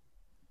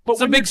 But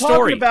it's a when big you're talking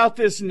story about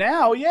this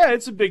now, yeah,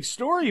 it's a big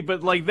story.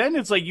 But then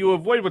it's like you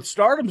avoid what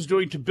Stardom's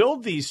doing to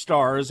build these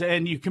stars,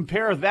 and you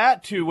compare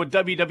that to what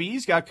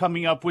WWE's got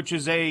coming up, which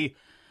is a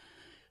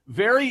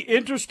very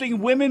interesting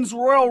women's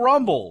Royal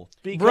Rumble.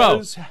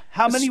 Because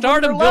how many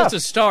Stardom women are left?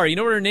 built a star. You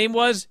know what her name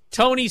was?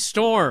 Toni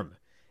Storm.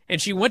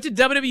 And she went to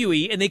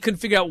WWE, and they couldn't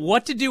figure out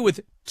what to do with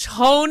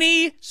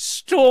Toni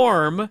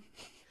Storm.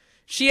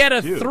 She had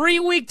a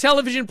 3-week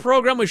television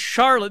program with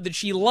Charlotte that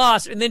she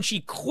lost, and then she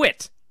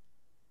quit.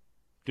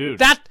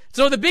 Dude.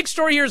 So the big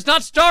story here is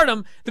not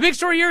Stardom. The big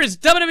story here is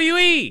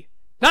WWE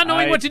not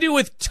knowing what to do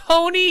with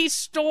Toni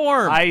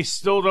Storm. I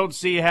still don't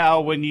see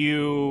how, when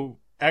you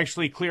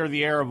actually clear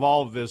the air of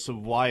all of this, of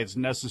why it's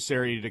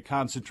necessary to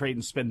concentrate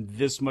and spend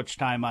this much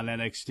time on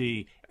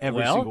NXT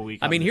every single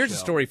week. Here's a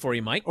story for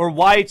you, Mike. Or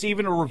why it's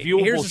even a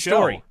reviewable Here's a show.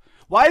 Story.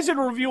 Why is it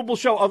a reviewable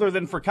show other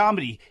than for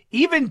comedy?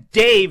 Even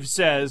Dave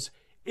says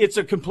it's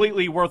a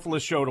completely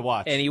worthless show to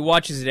watch. And he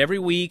watches it every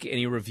week, and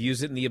he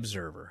reviews it in The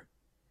Observer.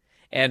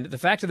 And the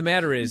fact of the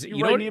matter is, you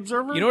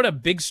know what a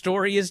big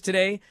story is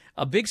today?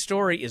 A big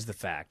story is the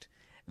fact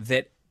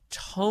that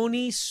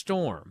Toni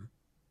Storm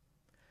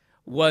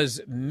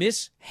was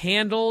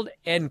mishandled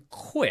and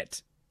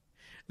quit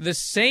the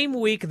same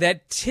week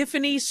that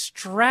Tiffany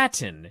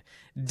Stratton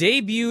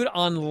debuted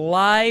on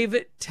live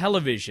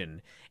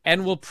television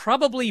and will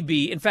probably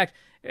be, in fact,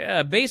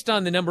 based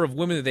on the number of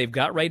women that they've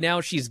got right now,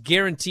 she's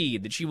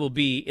guaranteed that she will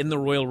be in the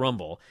Royal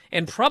Rumble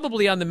and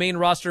probably on the main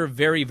roster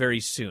very, very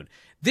soon.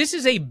 This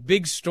is a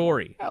big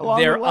story.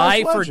 Their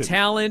eye for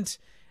talent,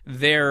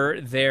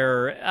 their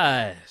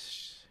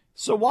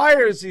So why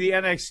is the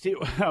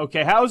NXT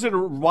okay?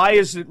 Why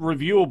is it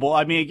reviewable?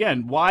 I mean,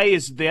 again, why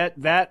is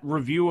that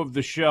review of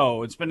the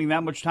show and spending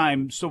that much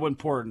time so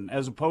important,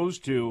 as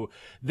opposed to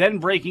then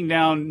breaking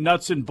down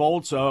nuts and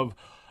bolts of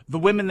the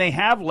women they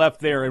have left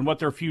there and what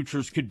their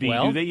futures could be?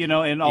 Well, do they, and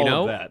all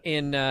of that.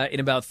 In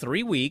about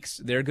 3 weeks,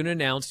 they're going to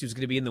announce who's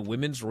going to be in the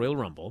Women's Royal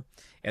Rumble,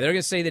 and they're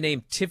going to say the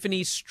name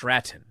Tiffany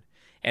Stratton.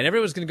 And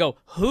everyone's going to go,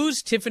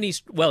 who's Tiffany?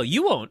 Well,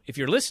 you won't if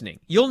you're listening.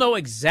 You'll know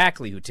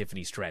exactly who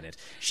Tiffany Stratton is.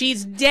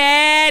 She's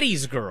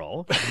Daddy's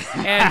girl,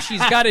 and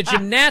she's got a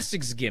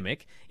gymnastics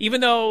gimmick,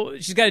 even though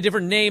she's got a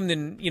different name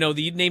than,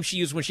 the name she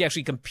used when she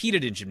actually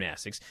competed in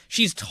gymnastics.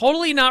 She's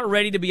totally not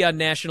ready to be on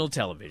national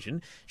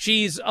television.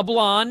 She's a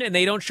blonde, and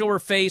they don't show her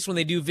face when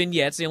they do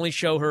vignettes. They only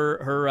show her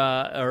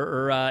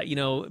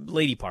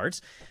lady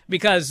parts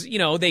because,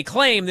 they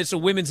claim this is a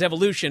women's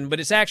evolution, but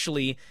it's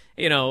actually,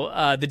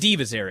 the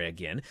Divas area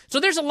again. So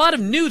there's a lot of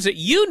news that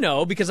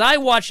because I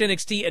watched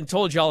NXT and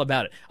told you all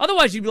about it.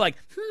 Otherwise, you'd be like,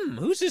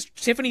 who's this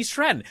Tiffany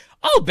Stratton?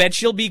 I'll bet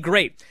she'll be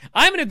great.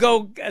 I'm going to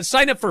go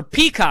sign up for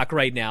Peacock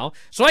right now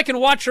so I can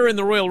watch her in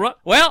the Royal Rumble.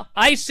 Well,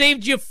 I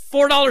saved you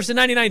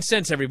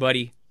 $4.99,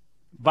 everybody.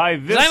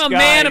 I'm a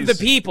man of the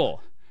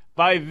people.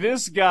 By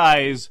this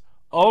guy's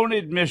own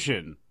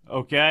admission,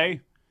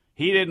 okay?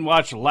 He didn't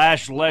watch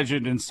Lash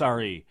Legend and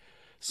Sorry.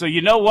 So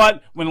you know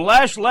what? When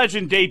Lash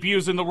Legend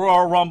debuts in the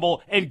Royal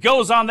Rumble and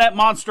goes on that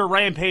monster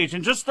rampage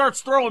and just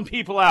starts throwing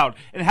people out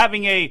and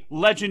having a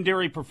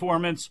legendary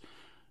performance,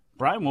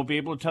 Bryan won't be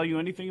able to tell you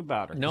anything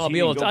about her. No, I'll be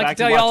able to. I can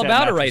tell you all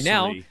about her right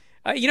now.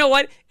 You know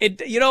what?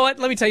 Let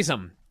me tell you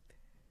something.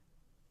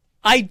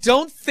 I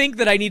don't think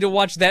that I need to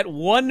watch that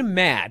one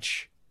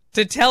match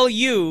to tell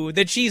you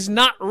that she's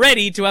not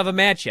ready to have a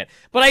match yet.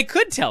 But I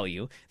could tell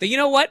you that, you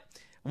know what?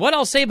 What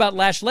I'll say about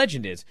Lash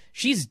Legend is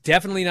she's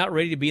definitely not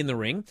ready to be in the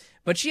ring,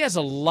 but she has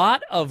a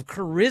lot of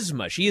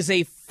charisma. She is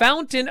a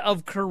fountain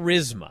of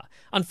charisma.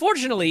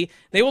 Unfortunately,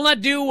 they will not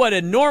do what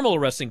a normal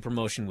wrestling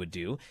promotion would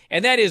do,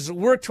 and that is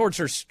work towards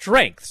her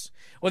strengths.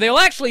 What they'll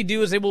actually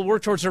do is they will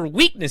work towards her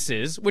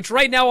weaknesses, which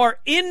right now are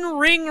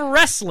in-ring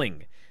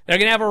wrestling. They're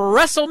going to have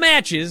wrestle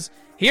matches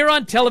here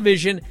on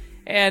television,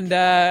 and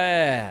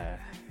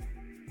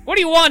what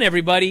do you want,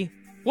 everybody?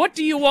 What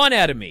do you want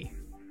out of me?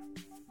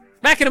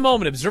 Back in a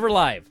moment, Observer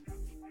Live.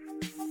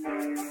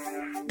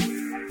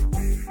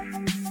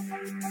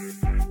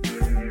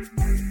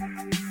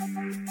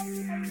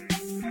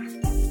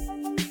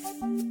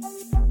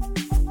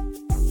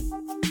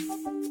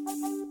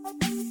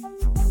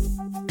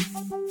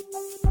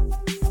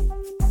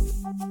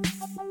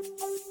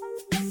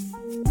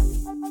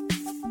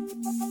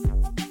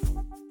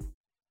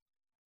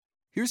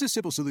 Here's a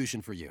simple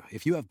solution for you.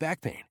 If you have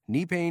back pain,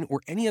 knee pain,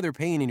 or any other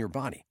pain in your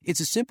body,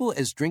 it's as simple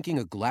as drinking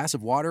a glass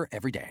of water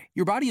every day.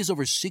 Your body is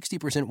over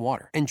 60%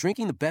 water, and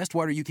drinking the best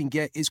water you can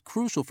get is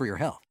crucial for your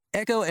health.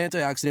 Echo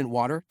Antioxidant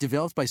Water,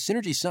 developed by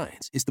Synergy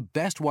Science, is the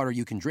best water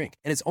you can drink,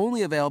 and it's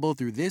only available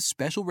through this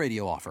special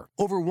radio offer.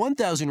 Over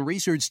 1,000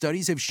 research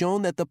studies have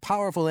shown that the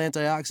powerful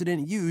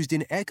antioxidant used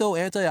in Echo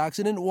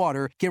Antioxidant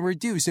Water can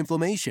reduce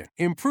inflammation,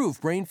 improve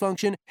brain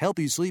function, help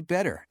you sleep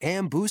better,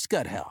 and boost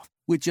gut health.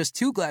 With just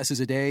 2 glasses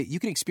a day, you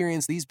can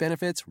experience these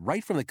benefits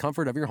right from the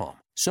comfort of your home.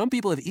 Some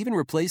people have even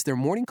replaced their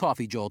morning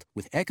coffee jolt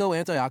with Echo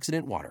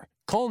Antioxidant Water.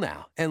 Call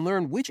now and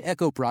learn which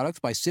Echo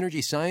product by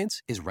Synergy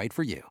Science is right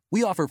for you.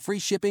 We offer free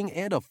shipping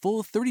and a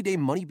full 30-day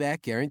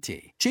money-back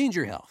guarantee. Change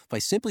your health by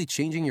simply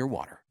changing your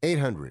water.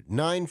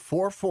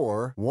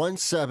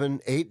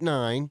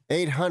 800-944-1789.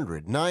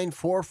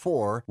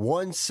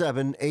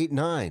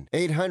 800-944-1789.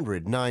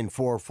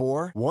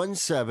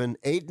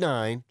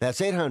 800-944-1789.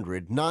 That's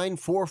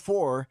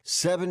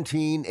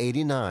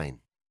 800-944-1789.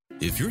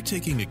 If you're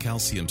taking a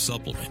calcium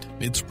supplement,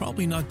 it's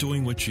probably not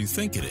doing what you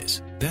think it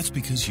is. That's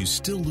because you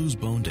still lose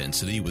bone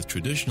density with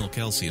traditional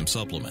calcium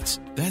supplements.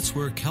 That's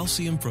where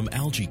calcium from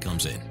algae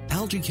comes in.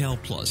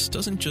 AlgaeCal Plus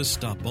doesn't just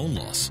stop bone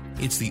loss.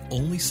 It's the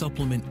only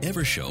supplement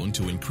ever shown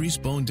to increase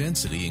bone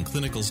density in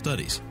clinical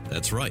studies.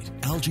 That's right.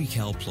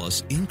 AlgaeCal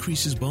Plus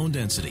increases bone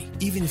density,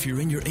 even if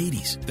you're in your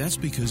 80s. That's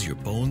because your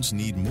bones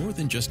need more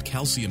than just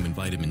calcium and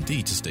vitamin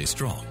D to stay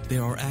strong.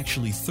 There are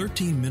actually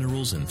 13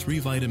 minerals and 3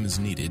 vitamins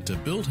needed to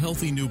build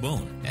healthy new bone.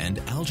 And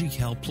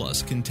AlgaeCal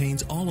Plus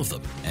contains all of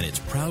them, and it's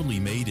proudly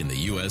made in the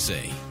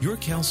USA. Your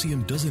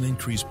calcium doesn't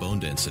increase bone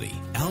density.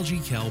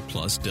 AlgaeCal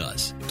Plus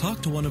does.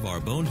 Talk to one of our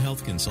bone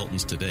health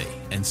consultants today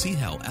and see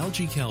how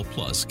AlgaeCal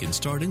Plus can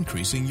start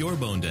increasing your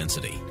bone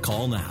density.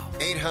 Call now.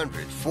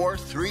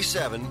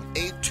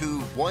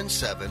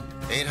 800-437-8217.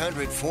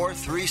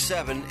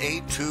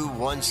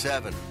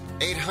 800-437-8217.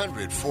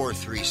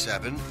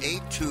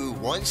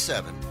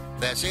 800-437-8217.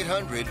 That's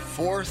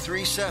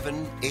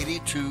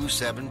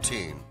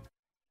 800-437-8217.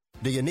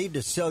 Do you need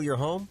to sell your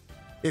home?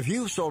 If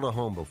you've sold a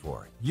home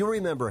before, you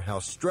remember how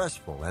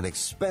stressful and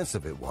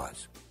expensive it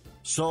was.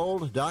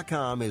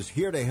 Sold.com is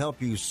here to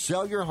help you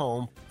sell your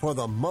home for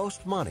the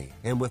most money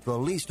and with the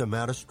least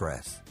amount of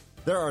stress.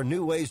 There are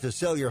new ways to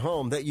sell your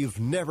home that you've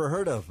never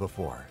heard of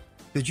before.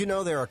 Did you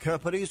know there are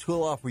companies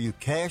who'll offer you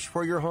cash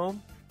for your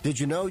home? Did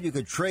you know you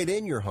could trade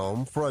in your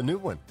home for a new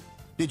one?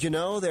 Did you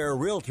know there are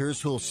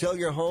realtors who'll sell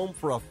your home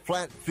for a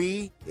flat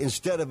fee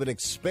instead of an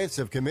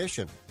expensive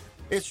commission?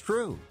 It's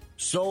true.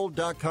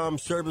 Sold.com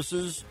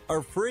services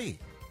are free.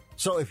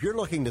 So if you're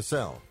looking to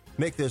sell,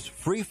 make this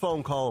free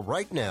phone call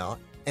right now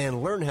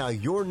and learn how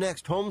your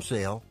next home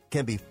sale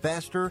can be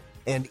faster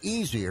and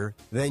easier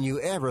than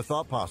you ever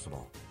thought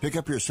possible. Pick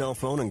up your cell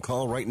phone and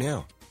call right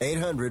now.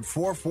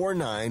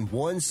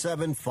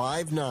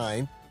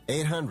 800-449-1759.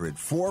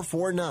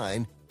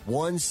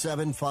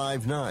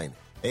 800-449-1759.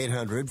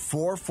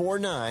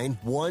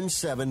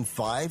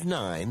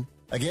 800-449-1759.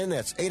 Again,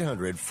 that's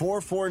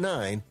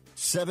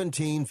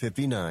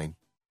 800-449-1759.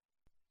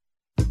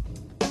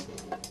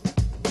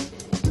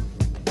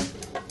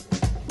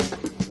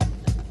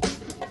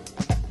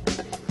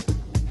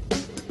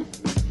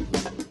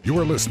 You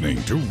are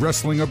listening to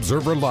Wrestling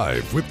Observer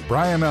Live with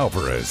Bryan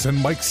Alvarez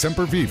and Mike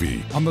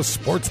Sempervive on the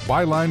Sports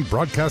Byline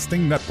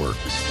Broadcasting Network.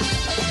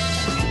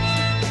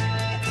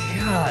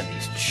 God,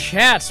 these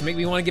chats make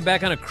me want to get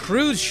back on a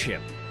cruise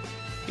ship,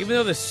 even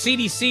though the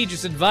CDC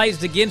just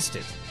advised against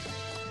it.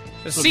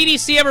 Has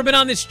CDC ever been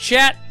on this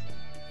chat?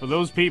 For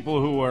those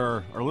people who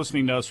are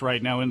listening to us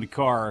right now in the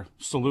car,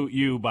 salute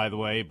you, by the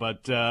way,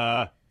 but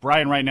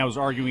Bryan right now is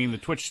arguing in the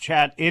Twitch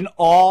chat in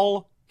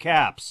all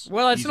caps.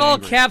 Well, it's in all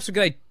caps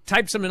because I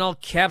typed something in all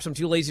caps. I'm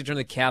too lazy to turn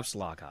the caps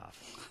lock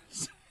off.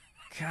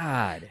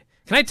 God.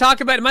 Can I talk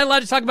about, am I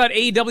allowed to talk about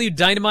AEW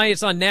Dynamite?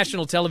 It's on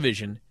national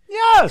television.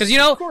 Yes, because, you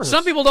know,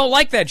 some people don't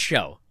like that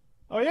show.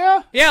 Oh,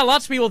 yeah? Yeah,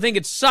 lots of people think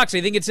it sucks.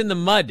 They think it's in the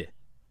mud.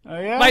 Oh,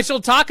 yeah? But I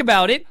still talk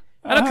about it.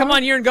 I don't come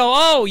on here and go,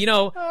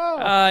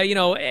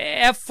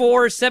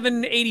 F4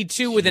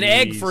 782 with an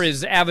egg for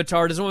his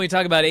avatar doesn't want me to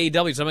talk about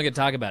AEW, so I'm not going to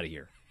talk about it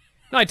here.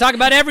 No, I talk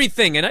about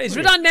everything, and it's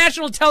on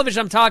national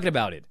television. I'm talking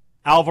about it.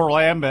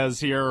 Alvarez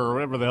here, or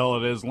whatever the hell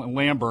it is,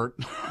 Lambert.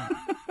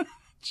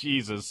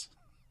 Jesus.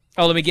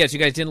 Oh, let me guess. You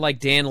guys didn't like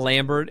Dan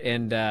Lambert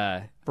and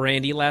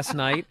Brandy last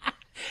night?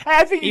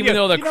 I think even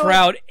though the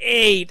crowd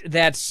ate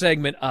that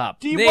segment up.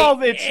 They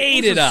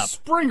ate it up.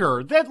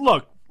 Springer.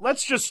 Look,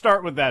 let's just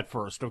start with that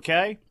first,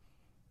 okay?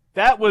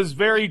 That was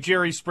very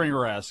Jerry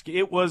Springer-esque.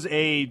 It was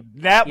a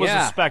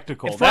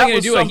spectacle. That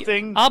was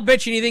something. I'll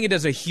bet you anything it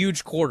does a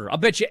huge quarter. I'll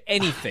bet you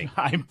anything.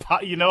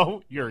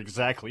 You're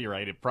exactly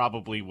right. It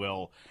probably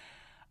will.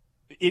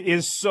 It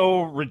is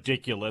so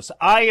ridiculous.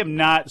 I am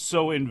not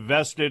so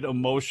invested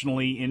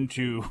emotionally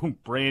into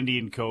Brandy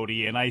and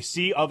Cody, and I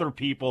see other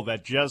people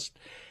that just.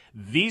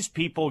 These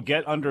people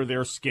get under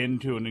their skin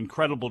to an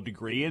incredible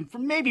degree, and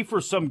maybe for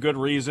some good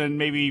reason,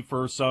 maybe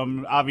for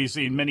some,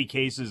 obviously in many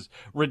cases,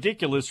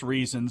 ridiculous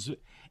reasons.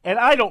 And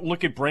I don't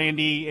look at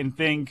Brandy and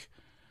think,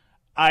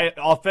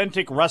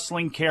 authentic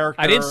wrestling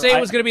character. I didn't say it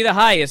was going to be the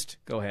highest.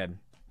 Go ahead.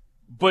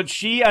 But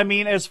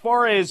as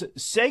far as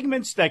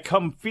segments that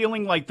come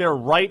feeling like they're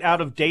right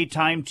out of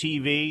daytime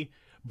TV,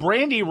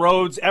 Brandy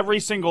Rhodes every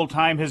single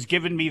time has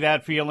given me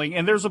that feeling,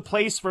 and there's a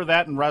place for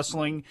that in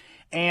wrestling.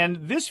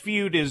 And this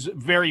feud is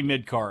very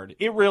mid-card.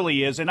 It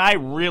really is. And I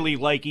really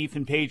like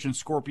Ethan Page and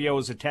Scorpio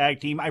as a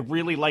tag team. I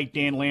really like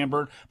Dan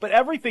Lambert. But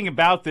everything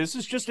about this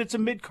is just, it's a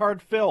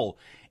mid-card fill.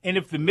 And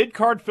if the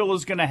mid-card fill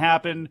is going to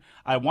happen,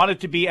 I want it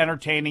to be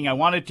entertaining. I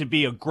want it to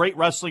be a great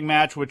wrestling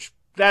match, which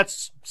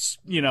that's,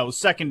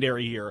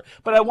 secondary here.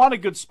 But I want a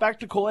good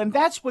spectacle, and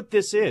that's what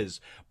this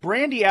is.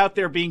 Brandy out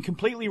there being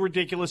completely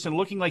ridiculous and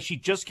looking like she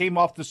just came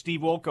off the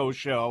Steve Wilkos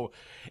show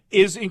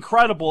is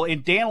incredible,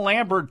 and Dan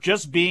Lambert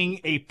just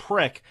being a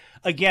prick.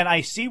 Again,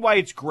 I see why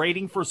it's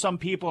grating for some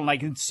people, and I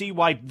can see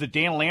why the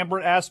Dan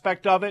Lambert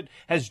aspect of it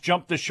has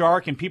jumped the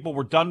shark and people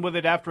were done with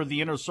it after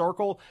the Inner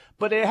Circle,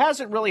 but it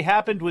hasn't really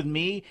happened with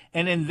me,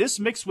 and in this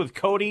mix with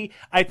Cody,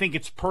 I think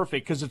it's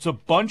perfect because it's a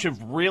bunch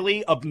of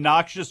really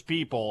obnoxious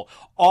people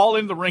all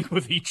in the ring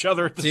with each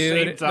other at the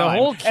same time. The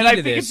whole key and I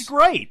to think this, it's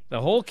great.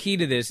 The whole key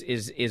to this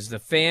is the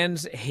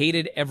fans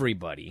hated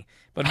everybody,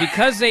 but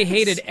because they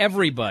hated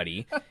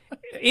everybody,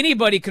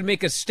 anybody could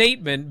make a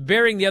statement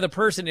bearing the other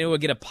person and it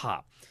would get a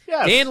pop.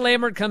 Yes. Dan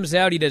Lambert comes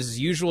out. He does his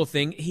usual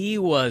thing. He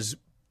was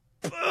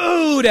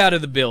booed out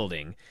of the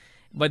building.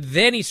 But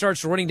then he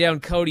starts running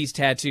down Cody's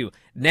tattoo.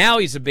 Now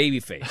he's a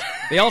babyface.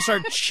 They all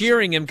start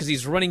cheering him because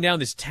he's running down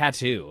this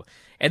tattoo.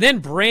 And then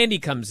Brandy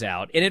comes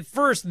out. And at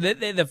first,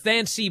 the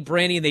fans see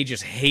Brandy and they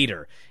just hate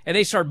her. And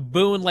they start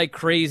booing like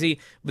crazy.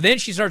 But then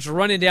she starts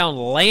running down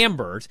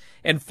Lambert.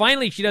 And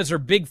finally, she does her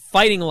big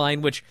fighting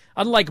line, which,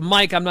 unlike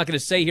Mike, I'm not going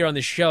to say here on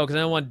this show because I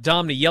don't want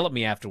Dom to yell at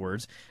me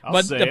afterwards.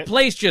 But the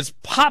place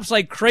just pops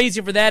like crazy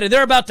for that. And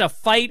they're about to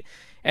fight.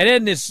 And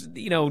then this,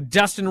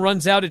 Dustin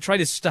runs out to try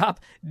to stop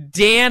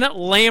Dan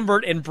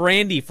Lambert and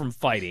Brandy from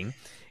fighting.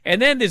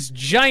 And then this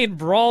giant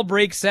brawl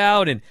breaks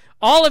out. And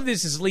all of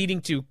this is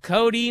leading to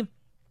Cody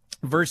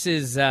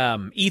versus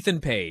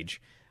Ethan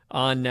Page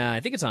on,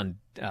 I think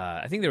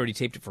they already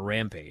taped it for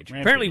Rampage.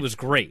 Apparently it was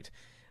great.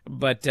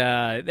 But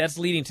that's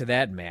leading to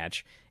that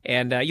match.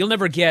 And you'll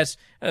never guess,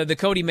 the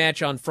Cody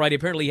match on Friday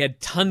apparently had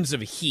tons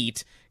of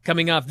heat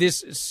coming off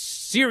this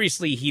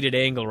seriously heated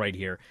angle right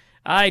here.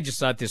 I just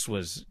thought this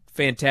was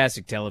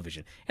fantastic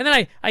television. And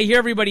then I hear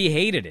everybody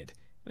hated it.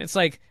 It's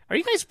like, are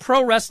you guys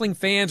pro wrestling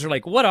fans or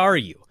like, what are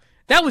you?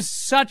 That was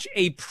such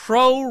a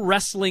pro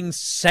wrestling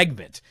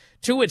segment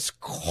to its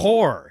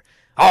core.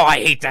 Oh,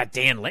 I hate that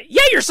Dan Lane.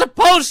 Yeah, you're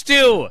supposed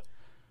to.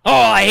 Oh,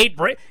 I hate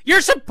Bray.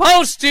 You're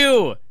supposed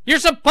to. You're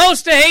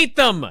supposed to hate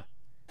them.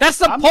 That's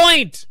the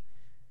point.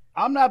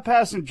 I'm not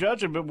passing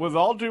judgment, but with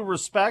all due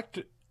respect,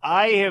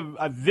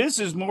 this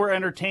is more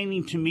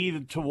entertaining to me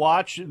to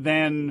watch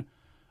than,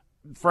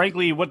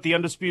 frankly, what the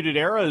Undisputed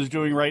Era is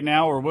doing right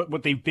now, or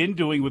what they've been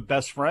doing with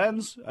Best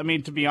Friends. I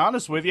mean, to be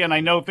honest with you, and I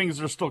know things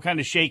are still kind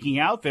of shaking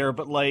out there,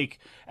 but like,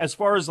 as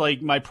far as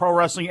like my pro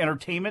wrestling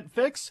entertainment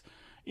fix,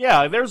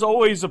 yeah, there's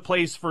always a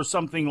place for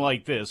something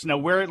like this. Now,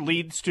 where it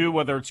leads to,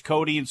 whether it's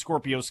Cody and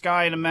Scorpio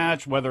Sky in a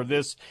match, whether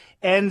this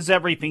ends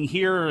everything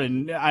here,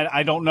 and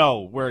I don't know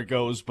where it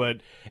goes.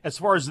 But as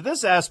far as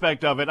this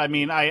aspect of it, I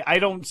mean, I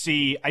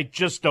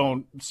just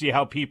don't see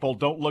how people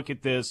don't look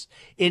at this,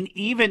 and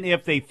even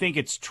if they think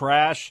it's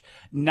trash,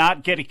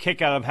 not get a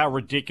kick out of how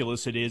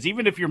ridiculous it is.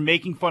 Even if you're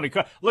making fun of,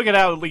 look at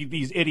how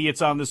these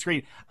idiots on the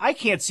screen. I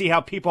can't see how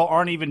people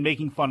aren't even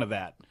making fun of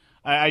that.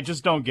 I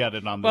just don't get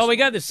it on this. Well, we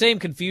got the same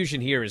confusion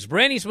here. Is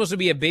Brandy supposed to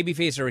be a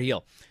babyface or a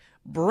heel?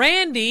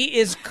 Brandy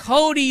is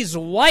Cody's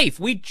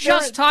wife. We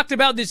just talked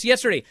about this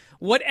yesterday.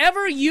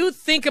 Whatever you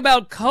think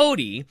about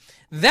Cody,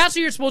 that's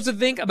what you're supposed to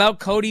think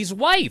about Cody's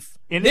wife.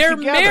 They're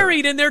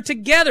married and they're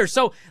together.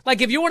 So, like,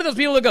 if you're one of those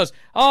people that goes,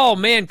 oh,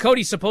 man,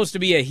 Cody's supposed to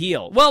be a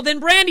heel, well, then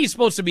Brandy's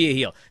supposed to be a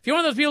heel. If you're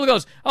one of those people that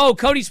goes, oh,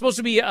 Cody's supposed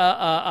to be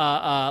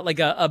a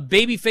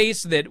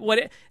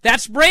babyface,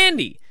 that's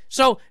Brandy.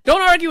 So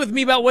don't argue with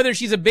me about whether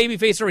she's a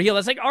babyface or a heel.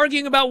 That's like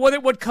arguing about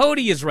what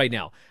Cody is right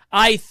now.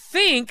 I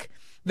think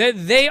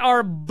that they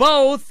are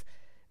both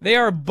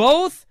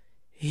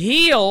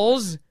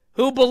heels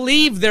who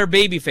believe they're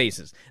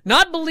babyfaces.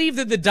 Not believe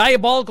that the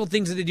diabolical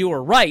things that they do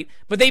are right,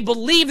 but they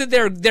believe that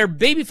they're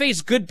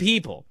babyface good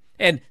people.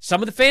 And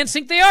some of the fans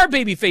think they are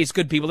babyface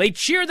good people. They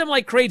cheer them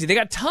like crazy. They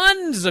got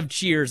tons of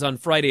cheers on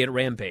Friday at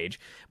Rampage.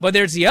 But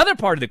there's the other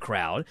part of the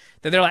crowd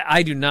that they're like,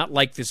 I do not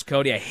like this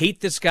Cody. I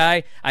hate this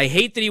guy. I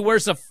hate that he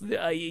wears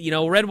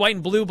red, white,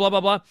 and blue, blah,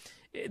 blah, blah.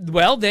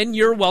 Well, then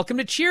you're welcome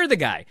to cheer the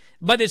guy.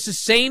 But it's the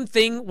same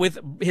thing with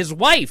his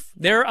wife.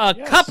 They're a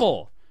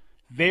couple.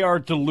 They are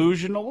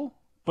delusional,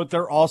 but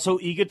they're also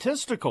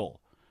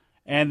egotistical.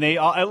 And they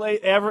I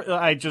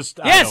don't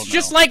know.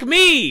 Just like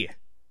me.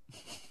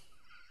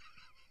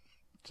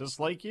 Just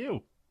like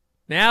you.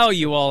 Now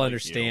you all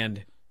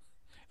understand.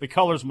 The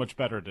color's much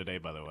better today,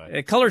 by the way.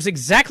 The color's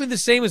exactly the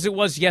same as it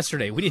was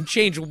yesterday. We didn't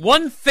change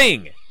one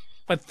thing.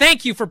 But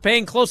thank you for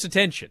paying close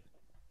attention.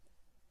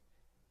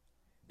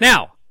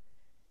 Now,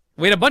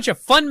 we had a bunch of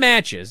fun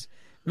matches.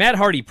 Matt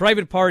Hardy,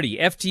 Private Party,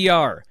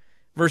 FTR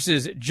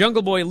versus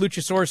Jungle Boy,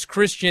 Luchasaurus,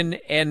 Christian,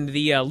 and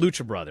the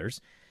Lucha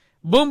Brothers.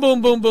 Boom,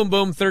 boom, boom, boom,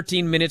 boom,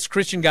 13 minutes.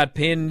 Christian got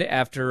pinned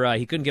after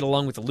he couldn't get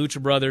along with the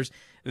Lucha Brothers.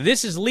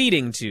 This is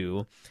leading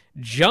to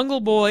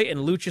Jungle Boy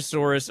and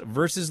Luchasaurus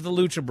versus the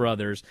Lucha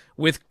Brothers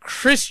with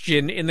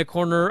Christian in the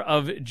corner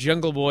of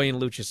Jungle Boy and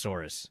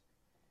Luchasaurus.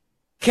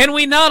 Can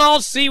we not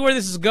all see where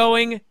this is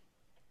going?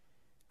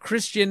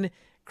 Christian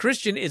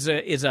is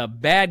a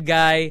bad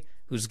guy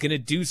who's going to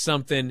do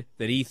something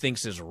that he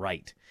thinks is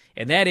right.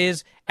 And that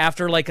is,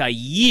 after like a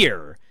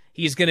year,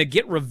 he's going to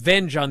get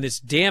revenge on this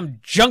damn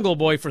Jungle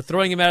Boy for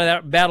throwing him out of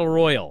that Battle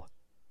Royal.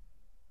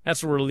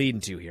 That's what we're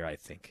leading to here, I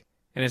think.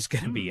 And it's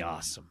going to be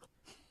awesome.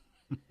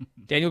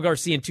 Daniel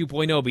Garcia in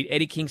 2.0 beat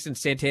Eddie Kingston,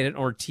 Santana, and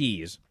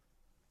Ortiz.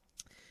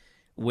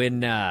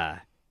 When Can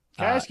I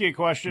ask you a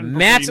question?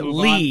 Matt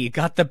Lee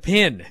got the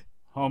pin.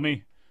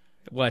 Homie.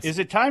 What? Is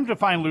it time to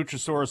find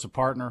Luchasaurus a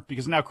partner?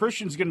 Because now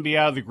Christian's going to be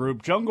out of the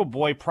group. Jungle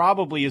Boy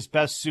probably is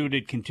best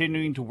suited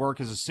continuing to work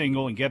as a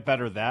single and get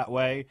better that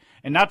way.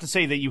 And not to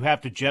say that you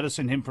have to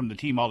jettison him from the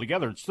team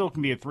altogether. It still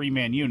can be a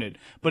three-man unit.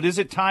 But is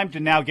it time to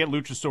now get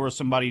Luchasaurus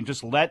somebody and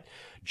just let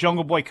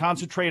Jungle Boy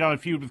concentrate on a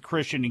feud with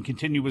Christian and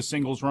continue his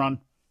singles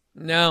run?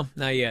 No,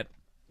 not yet.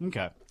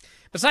 Okay.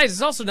 Besides,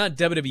 it's also not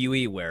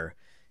WWE where,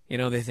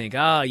 they think,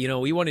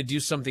 we want to do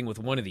something with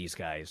one of these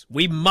guys.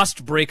 We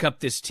must break up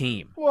this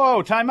team.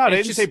 Whoa, time out. I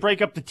didn't say break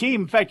up the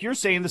team. In fact, you're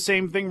saying the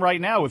same thing right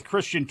now with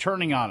Christian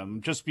turning on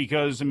him. Just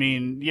because,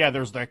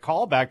 there's that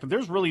callback, but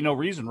there's really no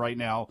reason right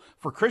now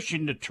for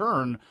Christian to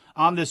turn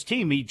on this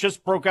team. He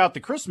just broke out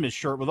the Christmas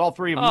shirt with all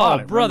three of them on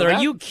it. Oh, brother,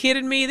 are you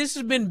kidding me? This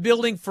has been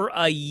building for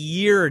a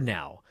year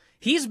now.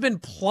 He's been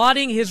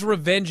plotting his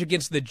revenge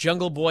against the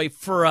Jungle Boy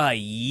for a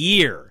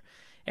year.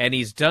 And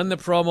he's done the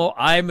promo.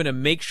 I'm going to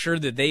make sure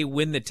that they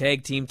win the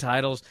tag team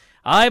titles.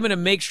 I'm going to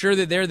make sure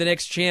that they're the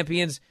next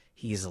champions.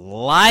 He's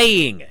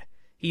lying.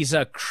 He's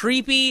a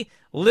creepy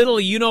little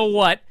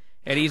you-know-what.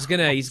 And he's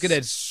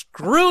gonna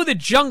screw the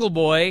Jungle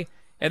Boy.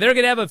 And they're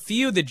going to have a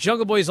feud that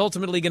Jungle Boy is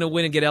ultimately going to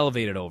win and get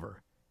elevated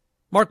over.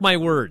 Mark my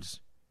words.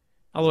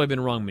 Although I've been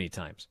wrong many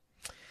times.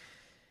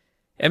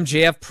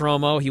 MJF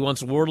promo, he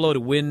wants Wardlow to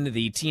win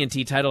the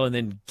TNT title and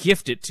then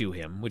gift it to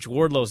him, which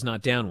Wardlow's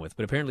not down with,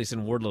 but apparently it's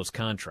in Wardlow's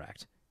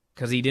contract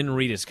because he didn't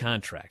read his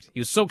contract. He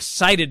was so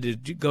excited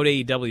to go to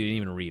AEW, he didn't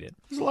even read it.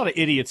 There's a lot of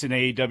idiots in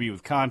AEW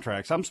with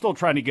contracts. I'm still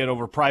trying to get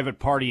over Private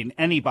Party and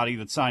anybody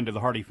that's signed to the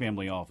Hardy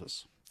family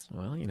office.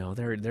 Well,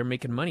 they're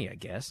making money, I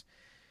guess.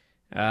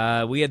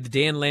 We had the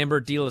Dan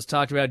Lambert deal as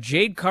talked about.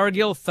 Jade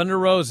Cargill, Thunder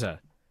Rosa.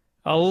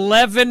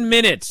 11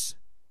 minutes.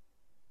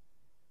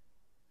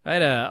 I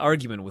had an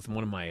argument with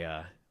one of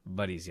my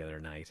buddies the other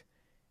night.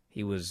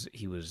 He was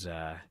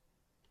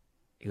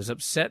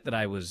upset that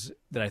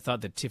I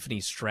thought the Tiffany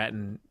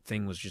Stratton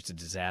thing was just a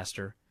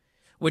disaster.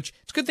 Which,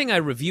 it's a good thing I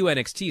review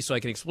NXT so I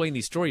can explain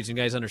these stories and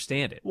you guys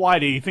understand it. Why,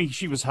 do you think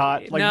she was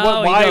hot? Like,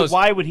 no,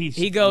 why would he?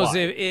 He goes,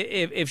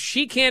 if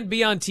she can't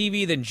be on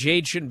TV, then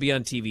Jade shouldn't be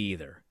on TV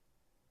either.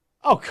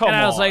 Oh, come on.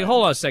 And I was like,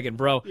 hold on a second,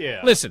 bro. Yeah.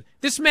 Listen,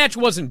 this match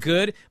wasn't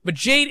good, but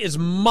Jade is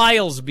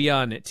miles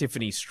beyond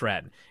Tiffany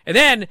Stratton. And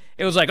then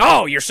it was like,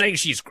 oh, you're saying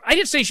I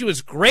didn't say she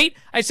was great.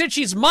 I said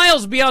she's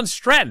miles beyond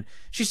Stratton.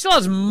 She still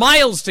has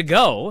miles to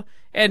go.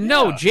 And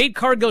no, Jade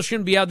Cargill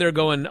shouldn't be out there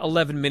going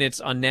 11 minutes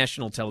on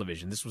national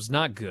television. This was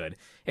not good.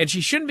 And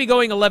she shouldn't be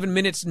going 11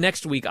 minutes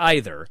next week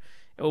either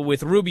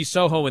with Ruby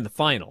Soho in the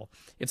final.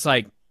 It's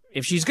like,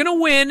 if she's going to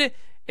win,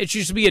 it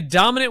should be a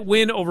dominant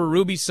win over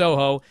Ruby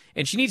Soho,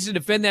 and she needs to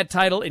defend that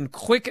title in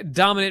quick,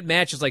 dominant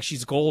matches like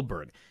she's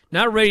Goldberg.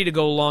 Not ready to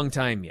go a long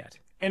time yet.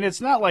 And it's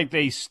not like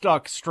they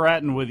stuck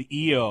Stratton with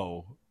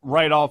Io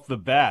right off the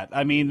bat.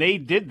 I mean, they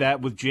did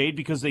that with Jade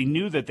because they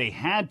knew that they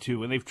had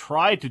to, and they've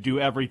tried to do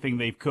everything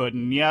they could.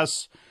 And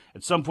yes,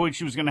 at some point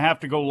she was going to have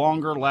to go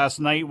longer. Last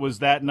night was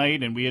that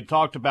night, and we had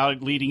talked about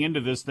it leading into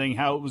this thing,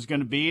 how it was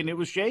going to be, and it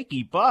was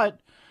shaky. But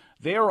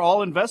they are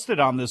all invested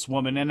on this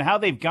woman, and how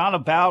they've gone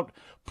about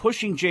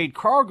pushing Jade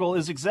Cargill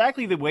is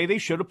exactly the way they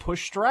should have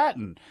pushed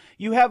Stratton.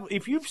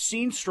 If you've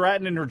seen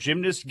Stratton in her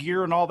gymnast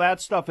gear and all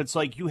that stuff, it's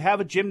like, you have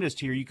a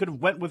gymnast here. You could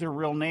have went with her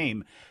real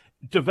name,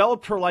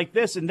 developed her like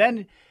this, and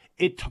then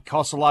it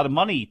costs a lot of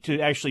money to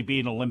actually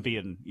be an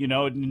Olympian. You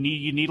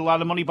need a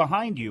lot of money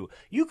behind you.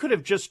 You could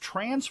have just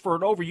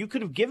transferred over. You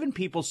could have given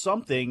people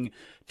something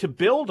to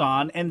build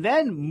on and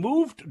then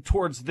moved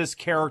towards this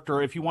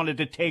character if you wanted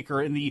to take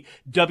her in the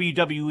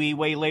WWE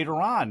way later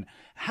on.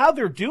 How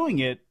they're doing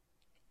it,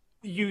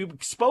 you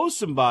expose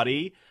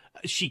somebody,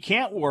 she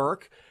can't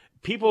work,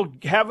 people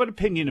have an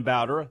opinion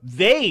about her,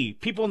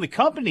 people in the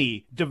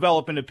company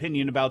develop an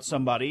opinion about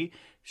somebody,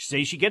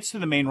 say she gets to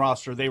the main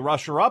roster, they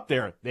rush her up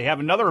there, they have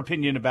another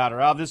opinion about her,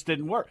 oh, this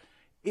didn't work.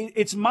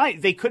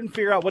 They couldn't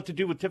figure out what to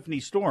do with Tiffany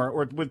Storm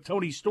or with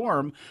Toni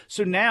Storm,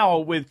 so now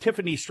with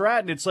Tiffany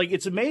Stratton, it's like,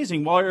 it's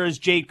amazing. Whereas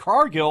Jade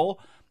Cargill,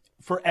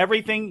 for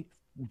everything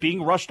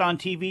being rushed on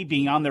TV,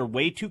 being on there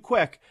way too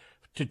quick,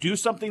 to do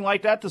something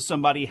like that to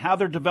somebody, how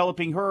they're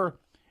developing her,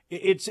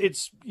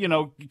 it's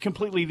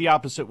completely the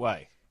opposite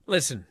way.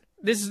 Listen,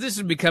 this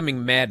is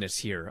becoming madness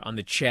here on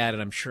the chat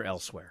and I'm sure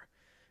elsewhere.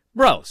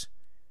 Bros,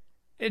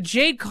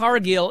 Jade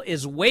Cargill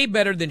is way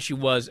better than she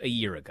was a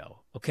year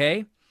ago,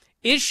 okay?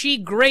 Is she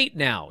great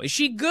now? Is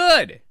she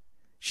good?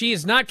 She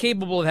is not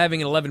capable of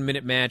having an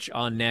 11-minute match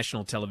on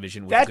national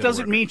television. With that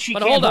doesn't mean she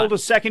can't hold a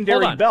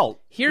secondary belt.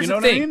 Here's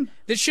the thing. I mean?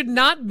 This should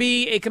not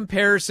be a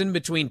comparison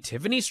between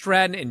Tiffany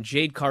Stratton and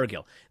Jade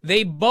Cargill.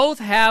 They both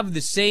have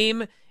the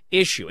same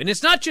issue. And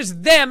it's not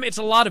just them, it's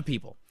a lot of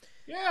people.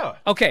 Yeah.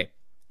 Okay.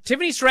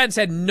 Tiffany Stratton's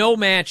had no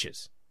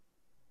matches.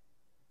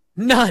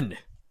 None.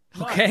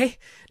 Okay?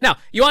 Now,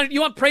 you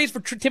want praise for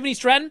Tiffany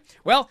Stratton?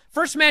 Well,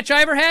 first match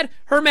I ever had,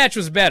 her match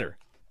was better.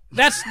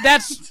 That's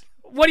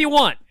what do you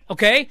want?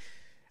 Okay?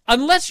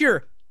 Unless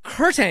you're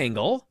Kurt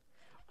Angle,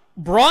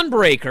 Braun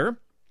Breaker,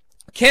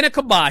 Kenta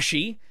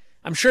Kobashi,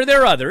 I'm sure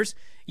there are others,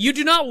 you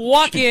do not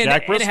walk in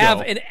and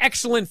have an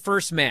excellent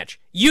first match.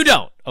 You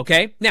don't,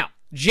 okay? Now,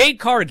 Jade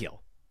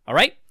Cargill, all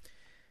right?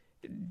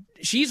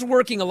 She's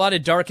working a lot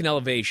of Dark and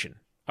Elevation,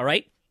 all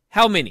right?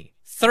 How many?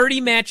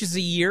 30 matches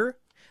a year?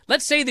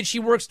 Let's say that she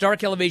works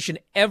Dark Elevation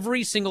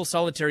every single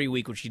solitary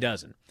week, which she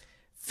doesn't.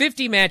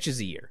 50 matches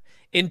a year.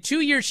 In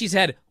 2 years, she's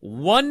had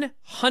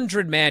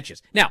 100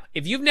 matches. Now,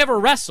 if you've never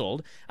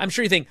wrestled, I'm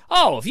sure you think,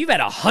 oh, if you've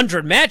had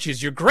 100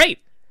 matches, you're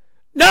great.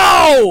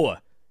 No!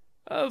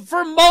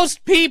 For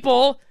most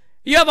people,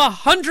 you have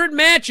 100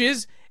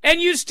 matches,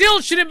 and you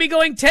still shouldn't be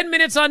going 10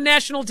 minutes on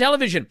national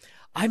television.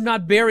 I'm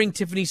not bearing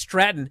Tiffany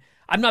Stratton.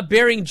 I'm not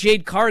bearing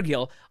Jade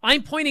Cargill.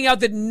 I'm pointing out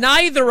that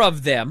neither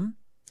of them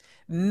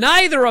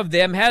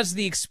has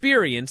the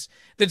experience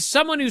that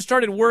someone who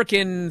started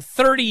working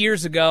 30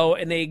 years ago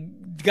and they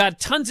got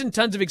tons and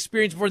tons of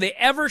experience before they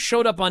ever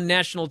showed up on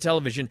national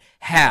television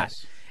had.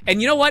 Yes.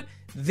 And you know what?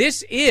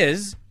 This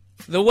is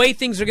the way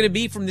things are going to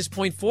be from this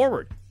point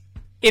forward.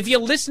 If you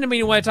listen to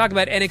me when I talk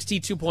about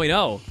NXT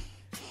 2.0,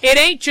 it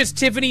ain't just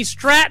Tiffany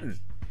Stratton.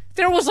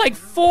 There was like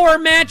 4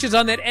 matches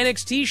on that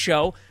NXT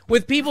show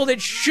with people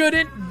that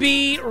shouldn't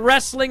be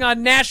wrestling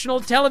on national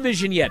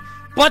television yet.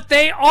 But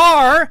they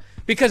are,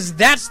 because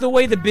that's the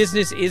way the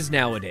business is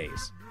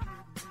nowadays.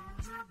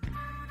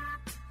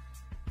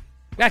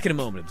 Back in a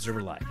moment,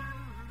 Observer Live.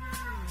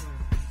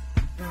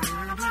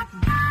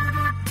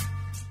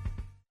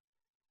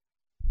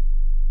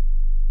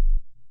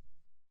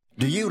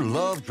 Do you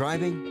love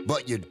driving,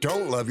 but you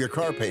don't love your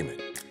car payment?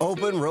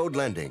 Open Road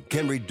Lending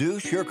can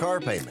reduce your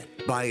car payment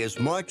by as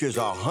much as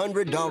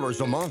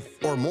 $100 a month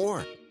or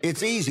more.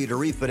 It's easy to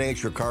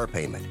refinance your car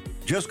payment.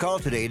 Just call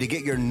today to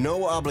get your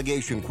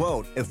no-obligation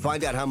quote and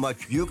find out how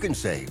much you can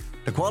save.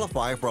 To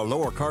qualify for a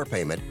lower car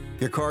payment,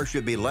 your car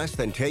should be less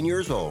than 10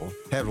 years old,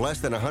 have less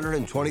than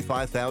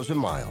 125,000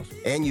 miles,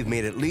 and you've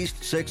made at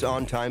least 6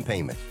 on-time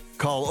payments.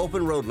 Call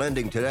Open Road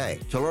Lending today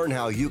to learn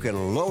how you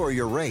can lower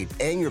your rate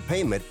and your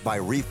payment by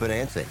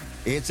refinancing.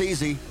 It's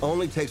easy,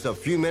 only takes a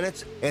few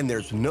minutes, and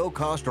there's no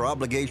cost or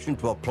obligation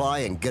to apply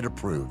and get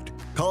approved.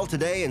 Call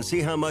today and see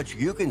how much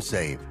you can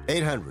save.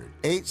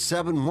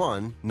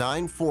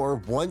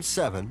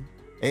 800-871-9417.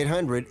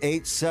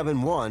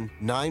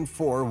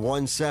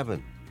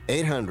 800-871-9417.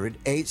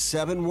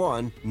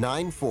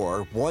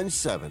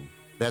 800-871-9417.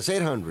 That's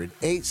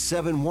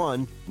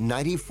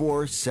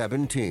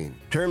 800-871-9417.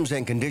 Terms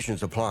and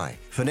conditions apply.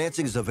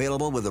 Financing is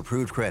available with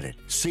approved credit.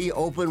 See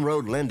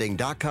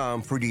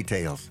openroadlending.com for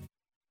details.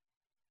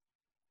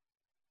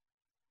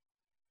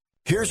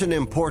 Here's an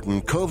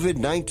important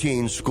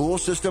COVID-19 school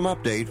system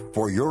update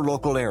for your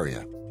local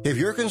area. If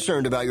you're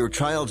concerned about your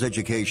child's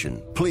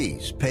education,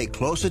 please pay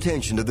close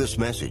attention to this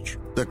message.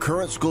 The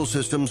current school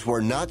systems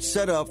were not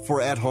set up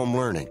for at-home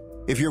learning.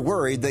 If you're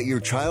worried that your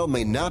child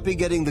may not be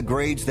getting the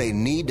grades they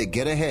need to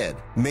get ahead,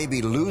 may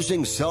be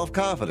losing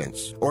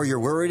self-confidence, or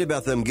you're worried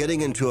about them getting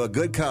into a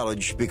good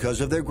college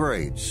because of their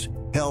grades,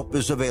 help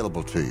is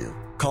available to you.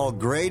 Call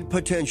Grade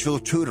Potential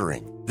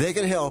Tutoring. They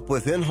can help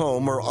with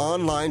in-home or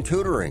online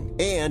tutoring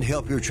and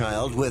help your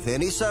child with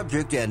any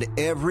subject and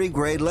every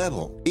grade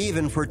level,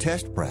 even for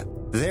test prep.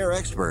 They're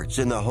experts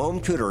in the home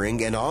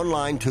tutoring and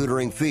online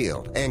tutoring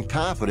field and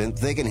confident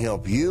they can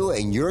help you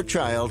and your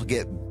child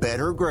get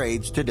better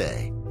grades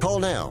today. Call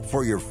now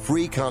for your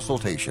free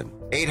consultation.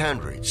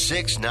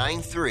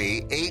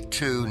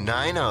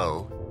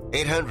 800-693-8290.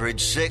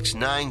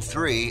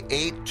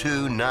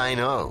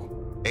 800-693-8290.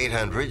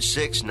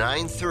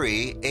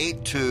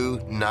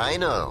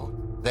 800-693-8290.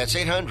 That's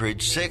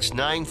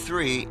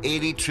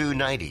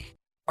 800-693-8290.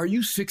 Are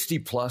you 60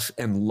 plus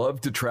and love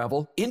to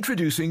travel?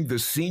 Introducing the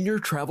Senior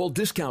Travel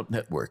Discount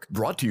Network,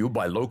 brought to you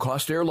by Low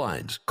Cost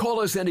Airlines. Call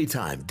us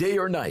anytime, day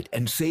or night,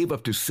 and save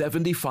up to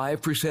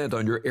 75%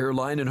 on your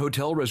airline and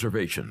hotel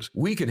reservations.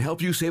 We can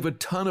help you save a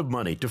ton of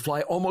money to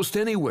fly almost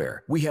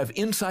anywhere. We have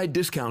inside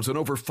discounts on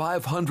over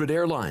 500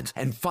 airlines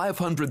and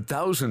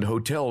 500,000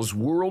 hotels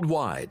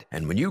worldwide.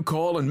 And when you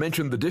call and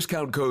mention the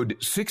discount code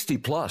 60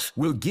 plus,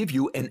 we'll give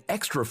you an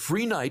extra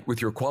free night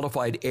with your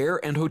qualified air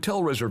and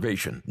hotel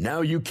reservation.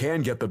 Now you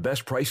can get the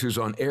best prices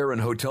on air and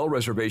hotel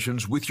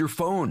reservations with your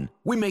phone.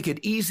 We make it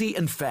easy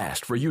and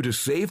fast for you to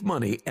save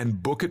money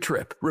and book a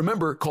trip.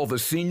 Remember, call the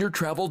Senior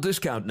Travel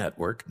Discount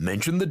Network.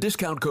 Mention the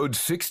discount code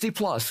 60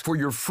 plus for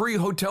your free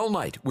hotel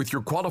night with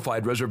your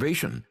qualified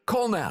reservation.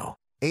 Call now.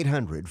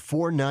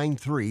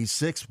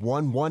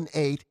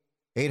 800-493-6118.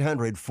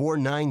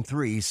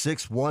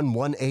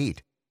 800-493-6118.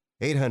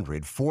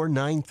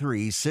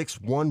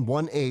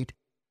 800-493-6118.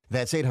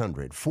 That's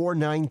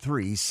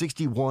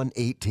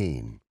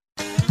 800-493-6118.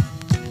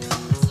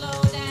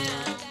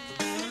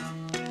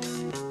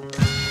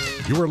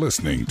 You are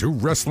listening to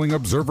Wrestling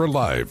Observer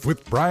Live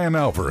with Bryan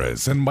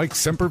Alvarez and Mike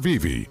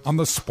Sempervive on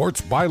the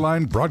Sports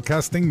Byline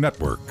Broadcasting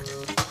Network.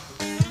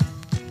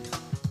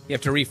 You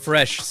have to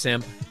refresh,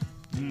 Semp.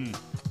 That's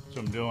what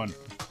I'm doing.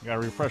 Got to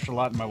refresh a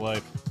lot in my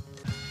life.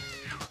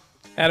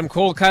 Adam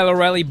Cole, Kyle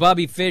O'Reilly,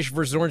 Bobby Fish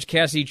versus Orange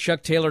Cassidy,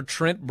 Chuck Taylor,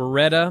 Trent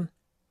Beretta.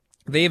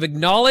 They've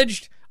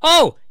acknowledged...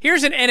 Oh,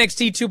 here's an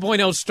NXT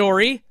 2.0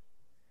 story.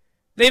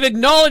 They've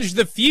acknowledged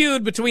the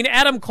feud between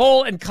Adam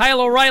Cole and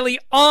Kyle O'Reilly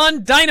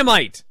on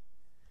Dynamite.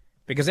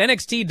 Because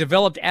NXT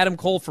developed Adam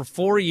Cole for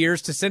 4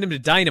 years to send him to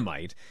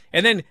Dynamite.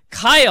 And then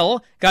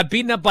Kyle got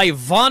beaten up by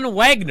Von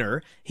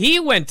Wagner. He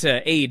went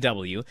to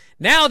AEW.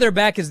 Now they're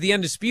back as the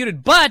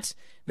Undisputed, but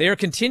they are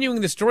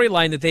continuing the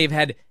storyline that they've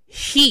had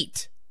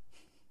heat.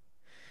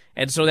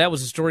 And so that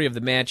was the story of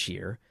the match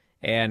here.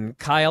 And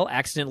Kyle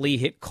accidentally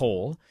hit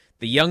Cole.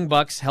 The Young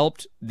Bucks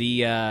helped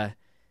the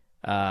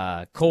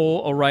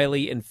Cole,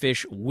 O'Reilly, and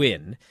Fish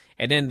win.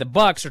 And then the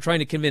Bucks are trying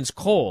to convince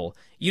Cole,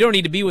 you don't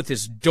need to be with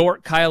this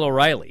dork Kyle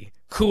O'Reilly.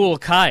 Cool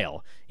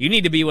Kyle. You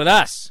need to be with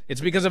us.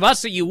 It's because of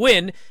us that you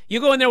win.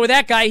 You go in there with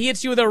that guy, he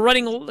hits you with a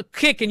running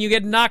kick, and you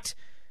get knocked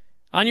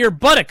on your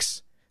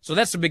buttocks. So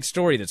that's the big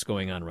story that's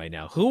going on right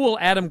now. Who will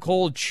Adam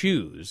Cole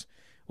choose?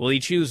 Will he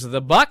choose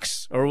the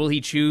Bucks, or will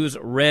he choose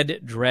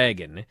Red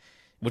Dragon?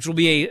 Which will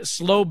be a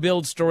slow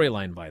build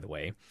storyline, by the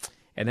way.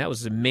 And that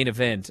was the main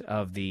event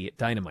of the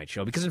Dynamite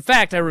show. Because, in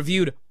fact, I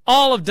reviewed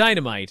all of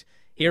Dynamite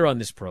here on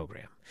this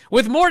program.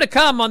 With more to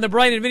come on the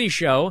Bryan and Vinny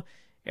show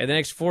in the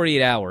next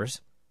 48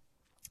 hours.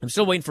 I'm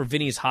still waiting for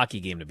Vinny's hockey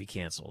game to be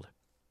canceled.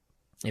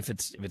 If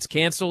it's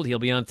canceled, he'll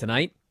be on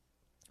tonight.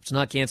 If it's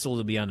not canceled,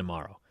 he'll be on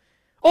tomorrow.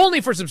 Only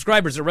for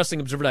subscribers at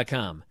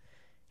WrestlingObserver.com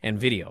and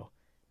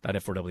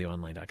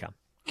video.f4wonline.com.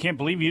 Can't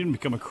believe you didn't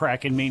become a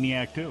Kraken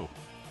maniac, too.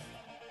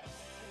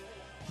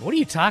 What are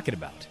you talking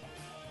about?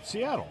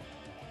 Seattle.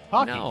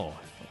 Hockey. No,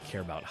 I don't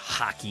care about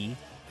hockey.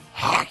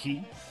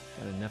 Hockey?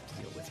 Got enough to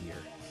deal with here.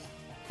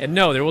 And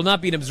no, there will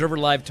not be an Observer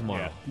Live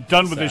tomorrow. Yeah,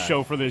 done with this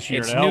show for this year.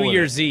 It's New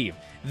Year's Eve.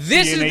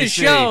 This is the CNAC.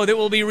 show that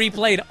will be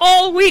replayed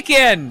all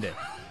weekend.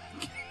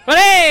 But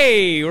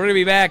hey, we're going to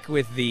be back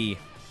with the,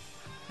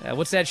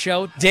 what's that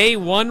show? Day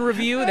 1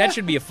 review. That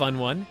should be a fun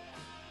one.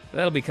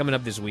 That'll be coming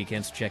up this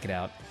weekend, so check it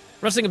out.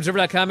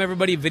 WrestlingObserver.com,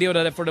 everybody.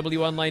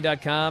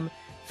 Video.f4wonline.com.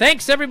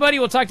 Thanks, everybody.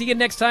 We'll talk to you again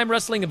next time.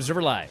 Wrestling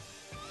Observer Live.